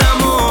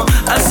آدمو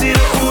اسیر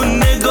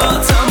اون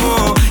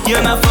نگاتمو یه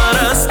نفر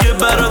است که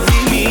برات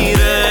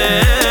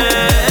میمیره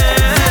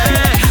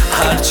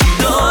هرچی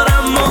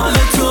دارم مال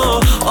تو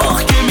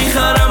آخ که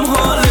میخرم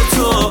حال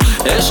تو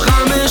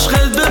عشقم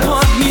عشقت به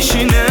پاد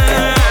میشینه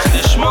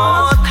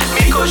چشمات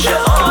میکشه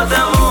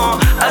آدمو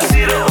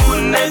اسیر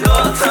اون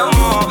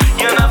نگاتمو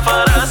یه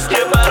نفر است که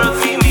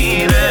برات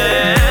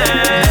میمیره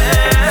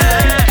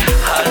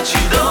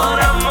هرچی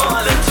دارم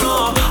مال تو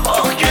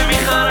آخ که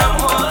میخرم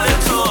حال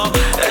تو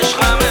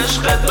عشقم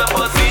عشقت به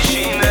پاد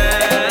میشینه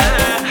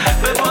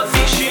به پاد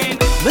میشینه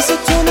مثل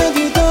تو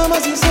ندیدم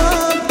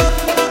عزیزم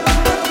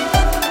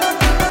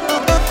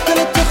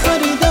دلت تو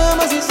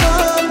خریدم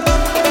عزیزم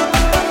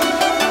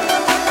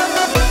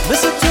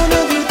مثل تو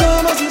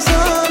ندیدم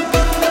عزیزم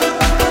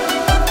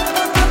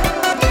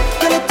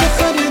دلت تو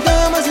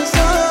خریدم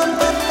عزیزم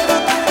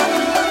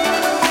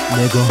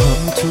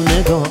نگاهم تو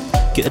نگاه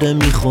گره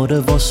میخوره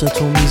واسه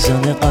تو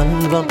میزنه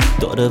قلبم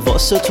داره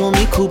واسه تو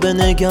میکوبه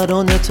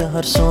نگرانت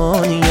هر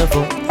ثانیه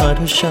و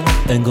هر شب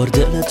انگار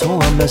دل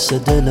تو هم مثل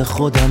دل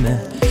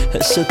خودمه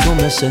حس تو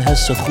مثل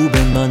حس خوب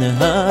منه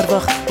هر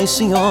وقت این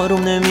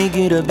سیارم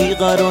نمیگیره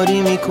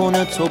بیقراری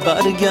میکنه تو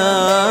برگرد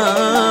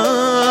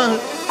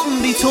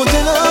بی تو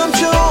دلم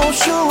چه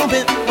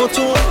آشوبه با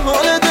تو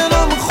حال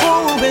دلم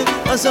خوبه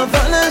از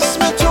اول اسم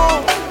تو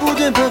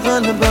بوده به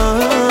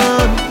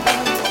قلبم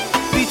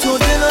بی تو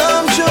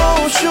دلم چه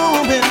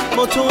آشوبه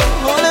با تو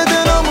حال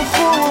دلم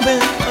خوبه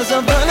از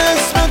اول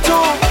اسم تو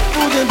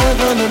بوده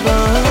به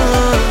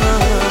قلبم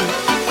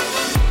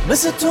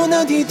مثل تو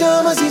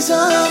ندیدم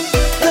عزیزم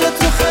دلت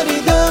تو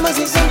خریدم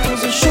عزیزم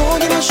توزه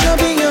شدیم و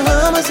شبیه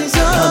هم عزیزم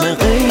همه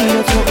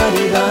غیر تو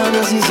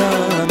قریبم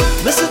عزیزم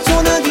مثل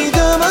تو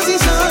ندیدم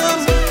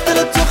عزیزم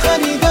دلت تو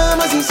خریدم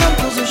عزیزم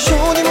توزه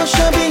شدیم و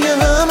شبیه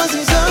هم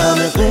عزیزم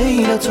همه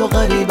غیر تو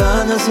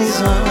قریبم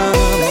عزیزم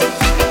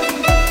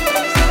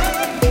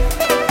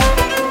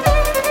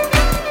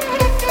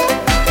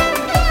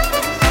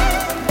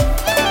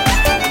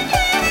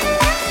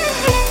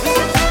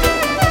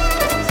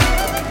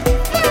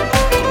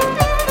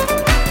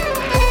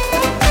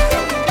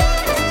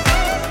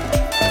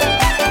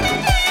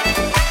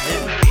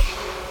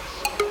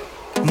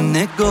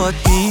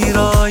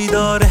هایی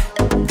داره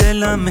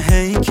دلم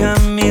هی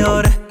کم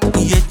میاره،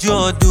 یه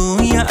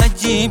جادوی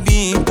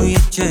عجیبی توی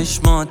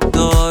چشمات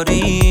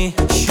داری،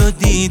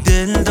 شدی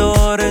دل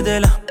داره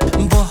دلم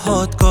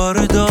باهات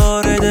کار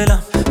داره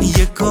دلم،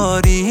 یه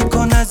کاری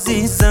کن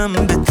عزیزم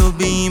به تو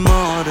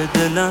بیمار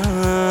دلم.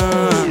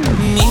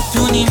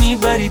 میتونی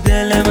میبری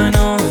دل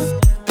منو،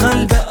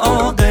 قلب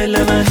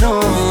عاقل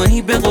منو،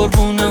 ای به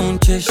قربون اون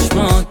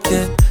چشمات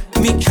که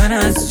میکن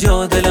از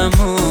جا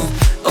دلمو.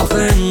 آخه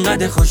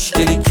انقدر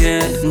خوشگلی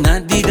که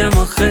ندیدم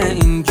آخه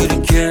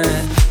اینجوری که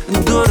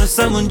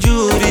درستم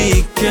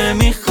اونجوری که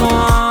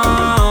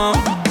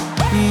میخوام.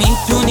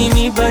 میتونی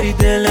میبری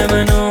دل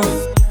منو،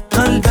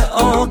 قلب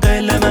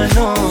عاقل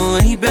منو،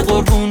 ای به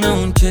قربون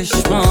اون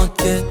چشمات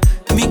که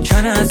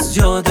میکن از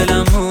جا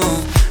دلمو.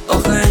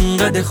 آخه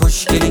انقدر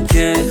خوشگلی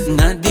که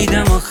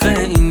ندیدم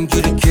آخه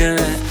اینجوری که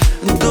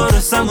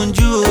درستم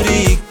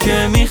اونجوری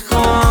که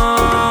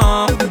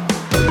میخوام.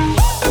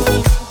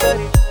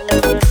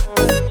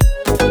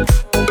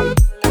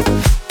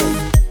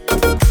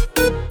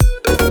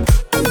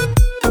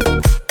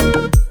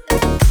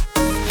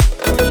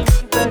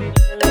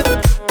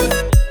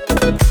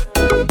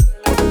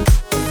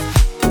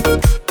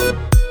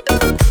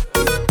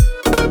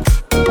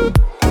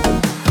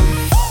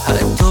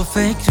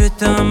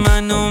 فکرتم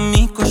منو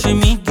میکشه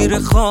میگیره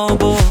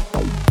خوابو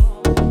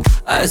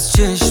از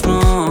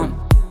چشمام،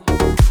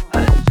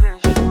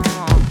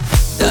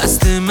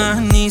 دست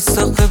من نیست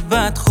آخه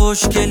بد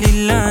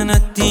خوشگلی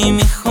لعنتی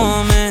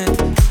میخوامه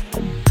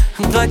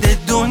قد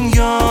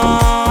دنیا.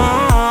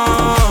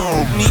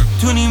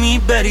 میتونی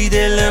میبری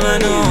دل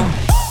منو،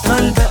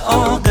 قلب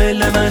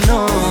عاقل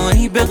منو،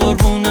 ای به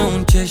قربون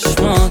اون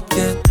چشمات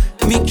که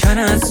میکن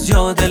از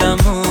جا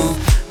دلمو.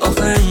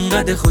 آخه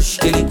انقدر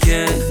خوشگلی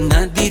که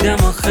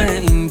ندیدم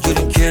آخه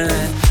اینجوری که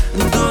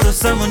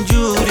درستم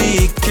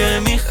اونجوری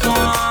که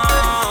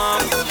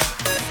میخوام.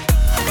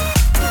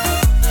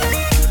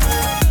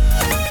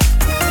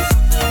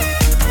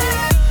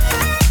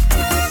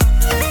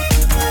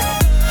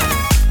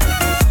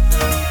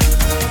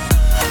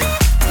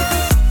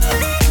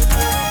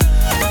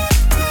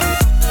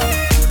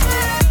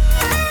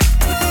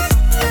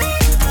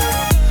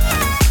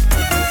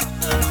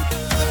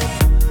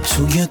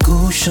 توی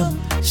گوشم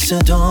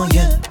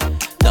صدای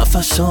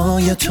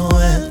نفسای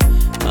توه،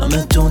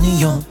 همه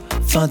دنیا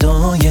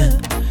فدای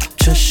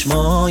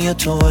چشمای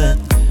توه.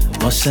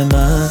 واسه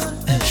من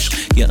عشق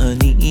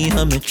یعنی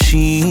همه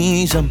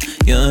چیزم،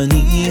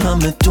 یعنی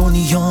همه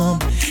دنیام،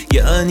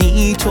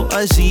 یعنی تو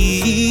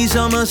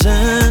عزیزم. از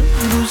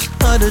امروز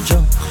هر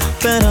جا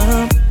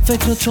برم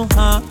فکر تو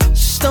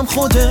هستم،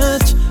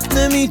 خودت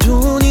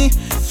نمیدونی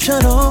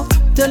چرا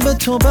دل به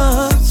تو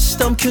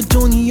بستم که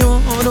دنیا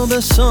رو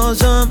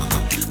بسازم.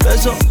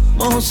 بذار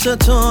ما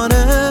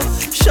ستاره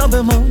شب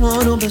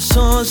ما رو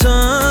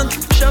بسازن،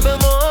 شب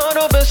ما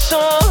رو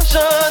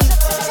بسازن.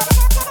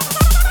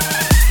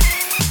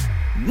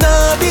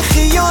 نه بی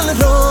خیال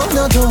را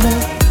نداره،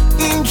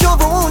 اینجا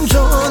و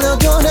اونجا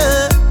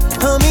نداره،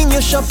 همین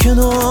یه شب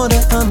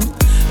کناره هم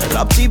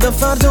ربطی به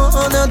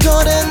فردا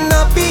نداره.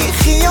 نه بی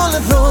خیال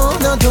را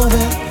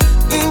نداره،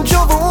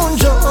 اینجا و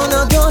اونجا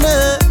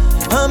نداره،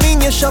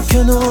 همین یه شب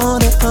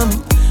کناره هم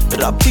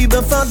ربطی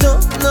به فردا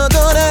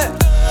نداره.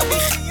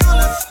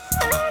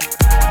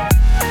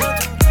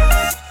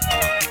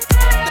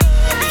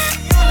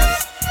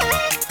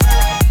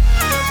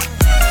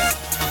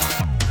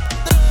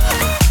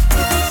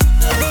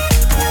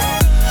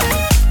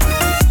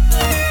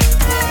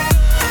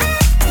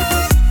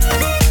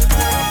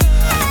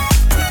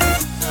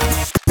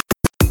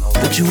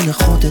 به جون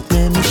خودت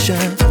نمیشه،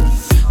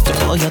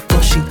 تو باید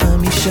باشی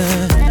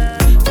همیشه.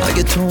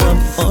 اگه تو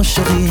هم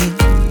عاشقی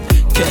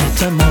که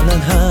احتمالاً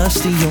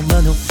هستی و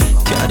منو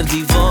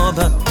کردی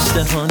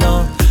وابسته، حالا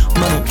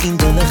منو این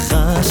دل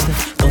خسته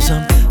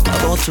بازم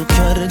هوا تو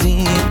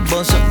کردیم،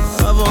 بازم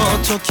هوا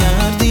تو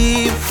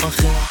کردیم.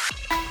 آخه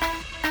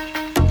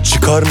چی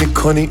کار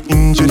میکنی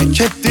اینجوری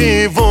که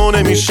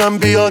دیوونه میشم؟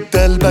 بیا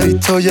دل بری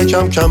تو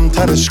یکم کم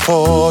ترش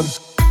کن،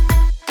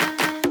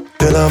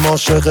 دلم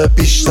عاشق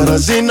بیشتر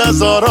از این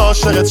نزار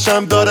عاشقت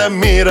شم، داره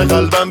میره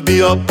قلبم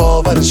بیا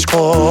باورش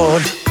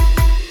کن.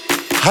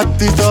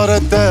 حدی داره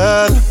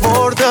دل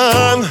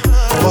مردن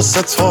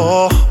واسه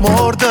تو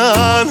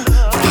مردن،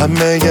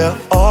 همه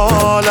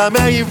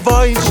عالمه ای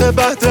وای چه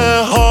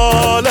بده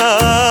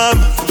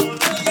حالم.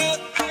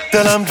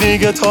 دلم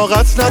دیگه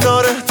طاقت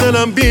نداره،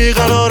 دلم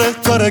بیقراره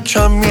داره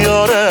کم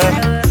میاره،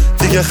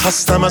 دیگه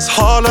خستم از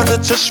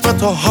حالت چشم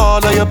تو،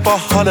 حالای با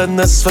حال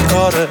نصف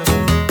کاره.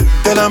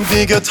 دلم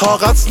دیگه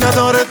طاقت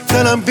نداره،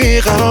 دلم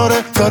بیقراره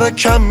داره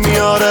کم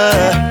میاره،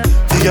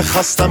 دیگه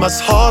خستم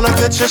از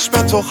حالت چشم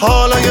تو،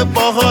 حالای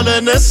با حال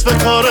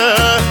نصف کاره.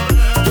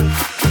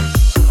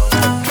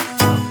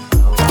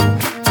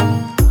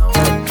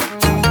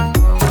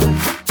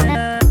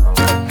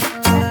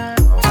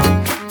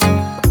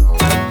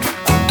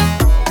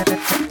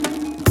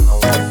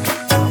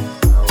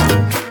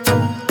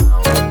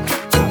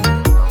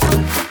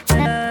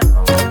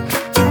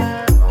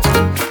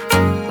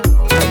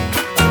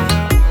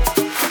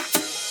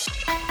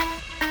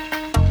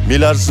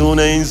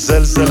 میلرزونه این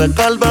زلزله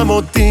قلبم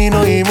و دین و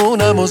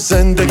ایمونم و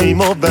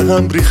زندگیمو به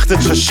هم ریخته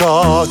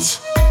چشات.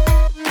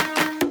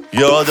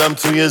 یادم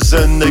توی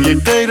زندگی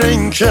غیر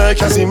این که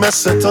کسی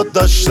مثل تو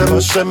داشته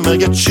باشه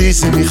مگه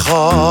چیزی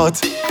میخواد.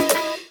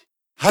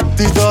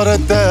 حدی داره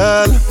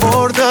دل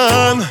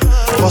مردن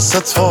واسه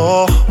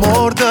تو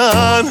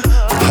مردن،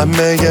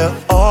 همه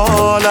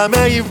عالم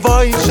ای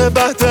وای چه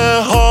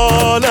بده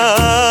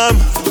حالم.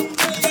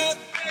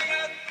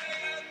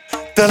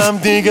 دلم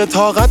دیگه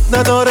طاقت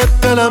نداره،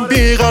 دلم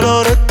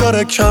بیقراره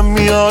داره کم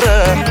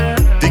میاره.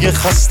 دیگه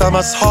خستم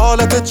از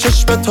حالت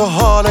چشم تو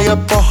حاله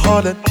با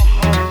حالت.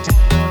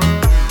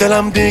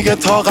 دلم دیگه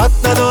طاقت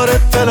نداره،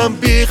 دلم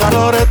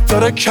بیقراره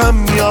داره کم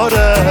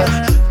میاره.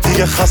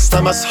 دیگه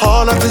خستم از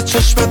حالت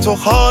چشم تو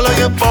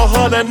حاله با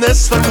حال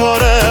نصف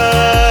کاره.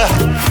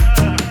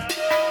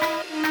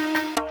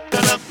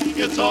 دلم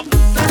دیگه طاقت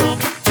نداره.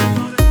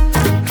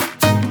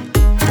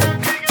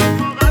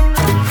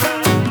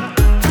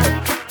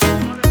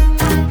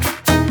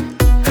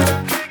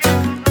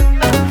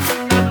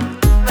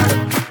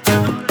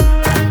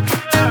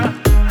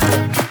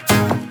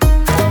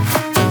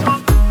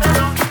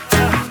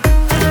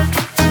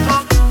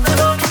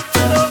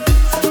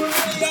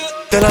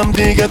 دلم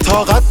دیگه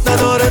طاقت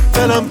نداره،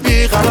 دلم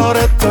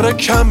بیقراره داره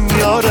کم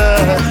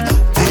میاره.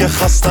 دیگه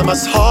خستم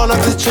از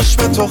حالت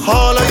چشم تو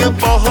حالای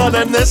با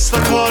حال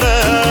نصف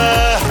کاره.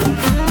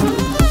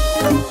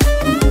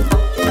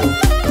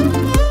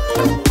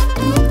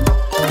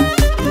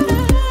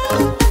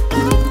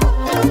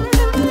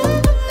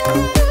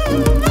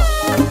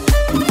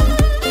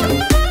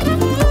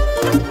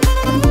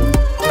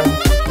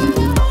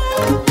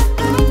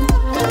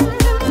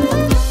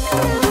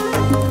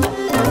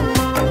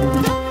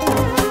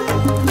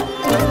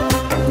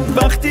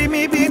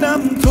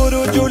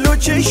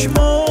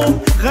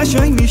 چشمام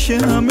قشنگ میشه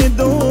همه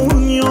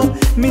دنیا،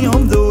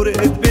 میام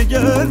دورت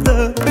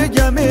بگردم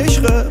بگم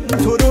عشقم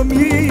تو رو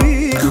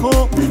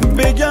میخوام،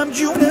 بگم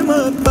جون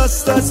من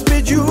بست است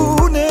به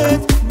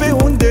جونت، به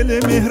اون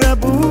دل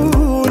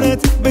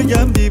مهربونت،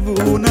 بگم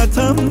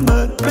دیوونتم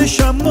من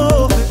بشم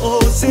ماه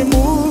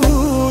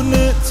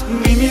آسمونت.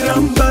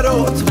 میمیرم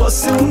برات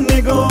واسه اون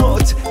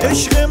نگات،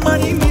 عشق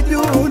منی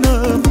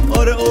میدونم،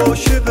 آره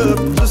عاشقم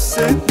دوست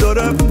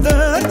دارم،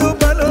 درد و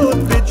بلات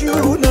به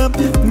جونم.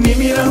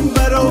 میمیرم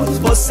برات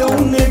واسه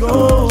اون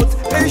نگات،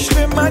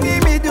 عشق منی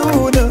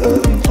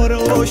میدونم، آره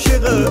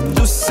عاشقم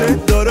دوست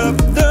دارم،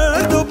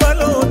 درد و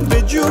بلات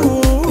به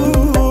جونم.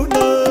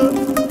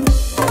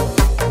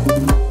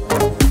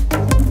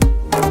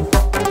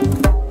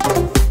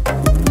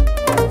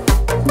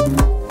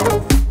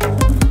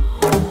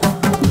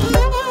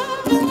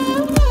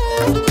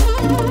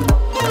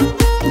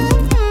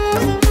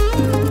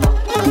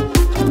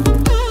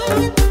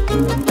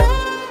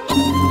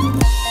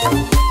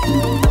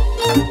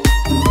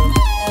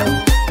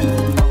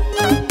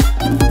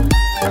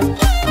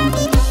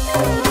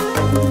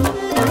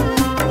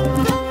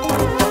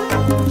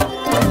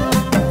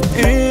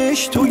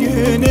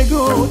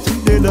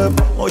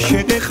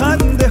 عاشق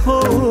خنده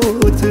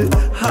هاته،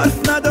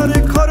 حرف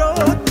نداره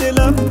کارات،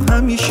 دلم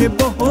همیشه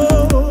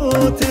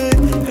باهاته.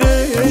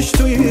 عشق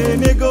توی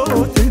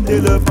نگات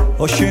دلم،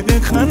 عاشق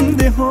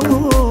خنده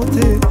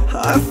هاته،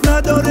 حرف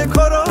نداره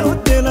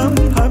کارات، دلم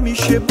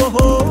همیشه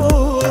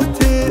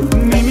باهاته.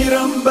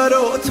 میمیرم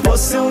برات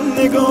واسه اون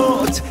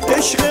نگات،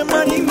 عشق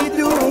منی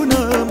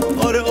میدونم،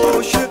 آره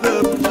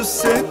عاشقم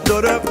دوست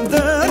دارم،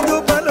 درد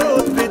و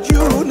بلات به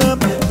جونم.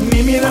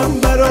 میمیرم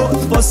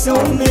برات واسه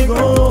اون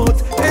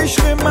نگات،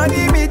 عشق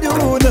منی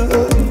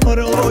میدونم،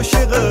 آره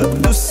عاشقم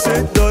دوست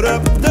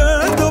دارم،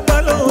 درد و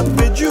بلات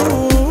به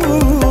جونم.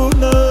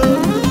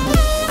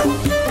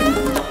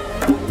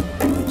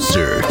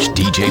 Search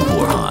DJ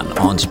Borhan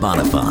on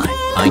Spotify,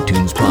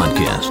 iTunes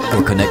Podcast,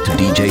 or connect to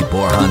DJ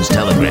Borhan's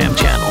Telegram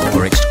channel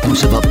for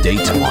exclusive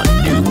updates on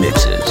new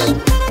mixes.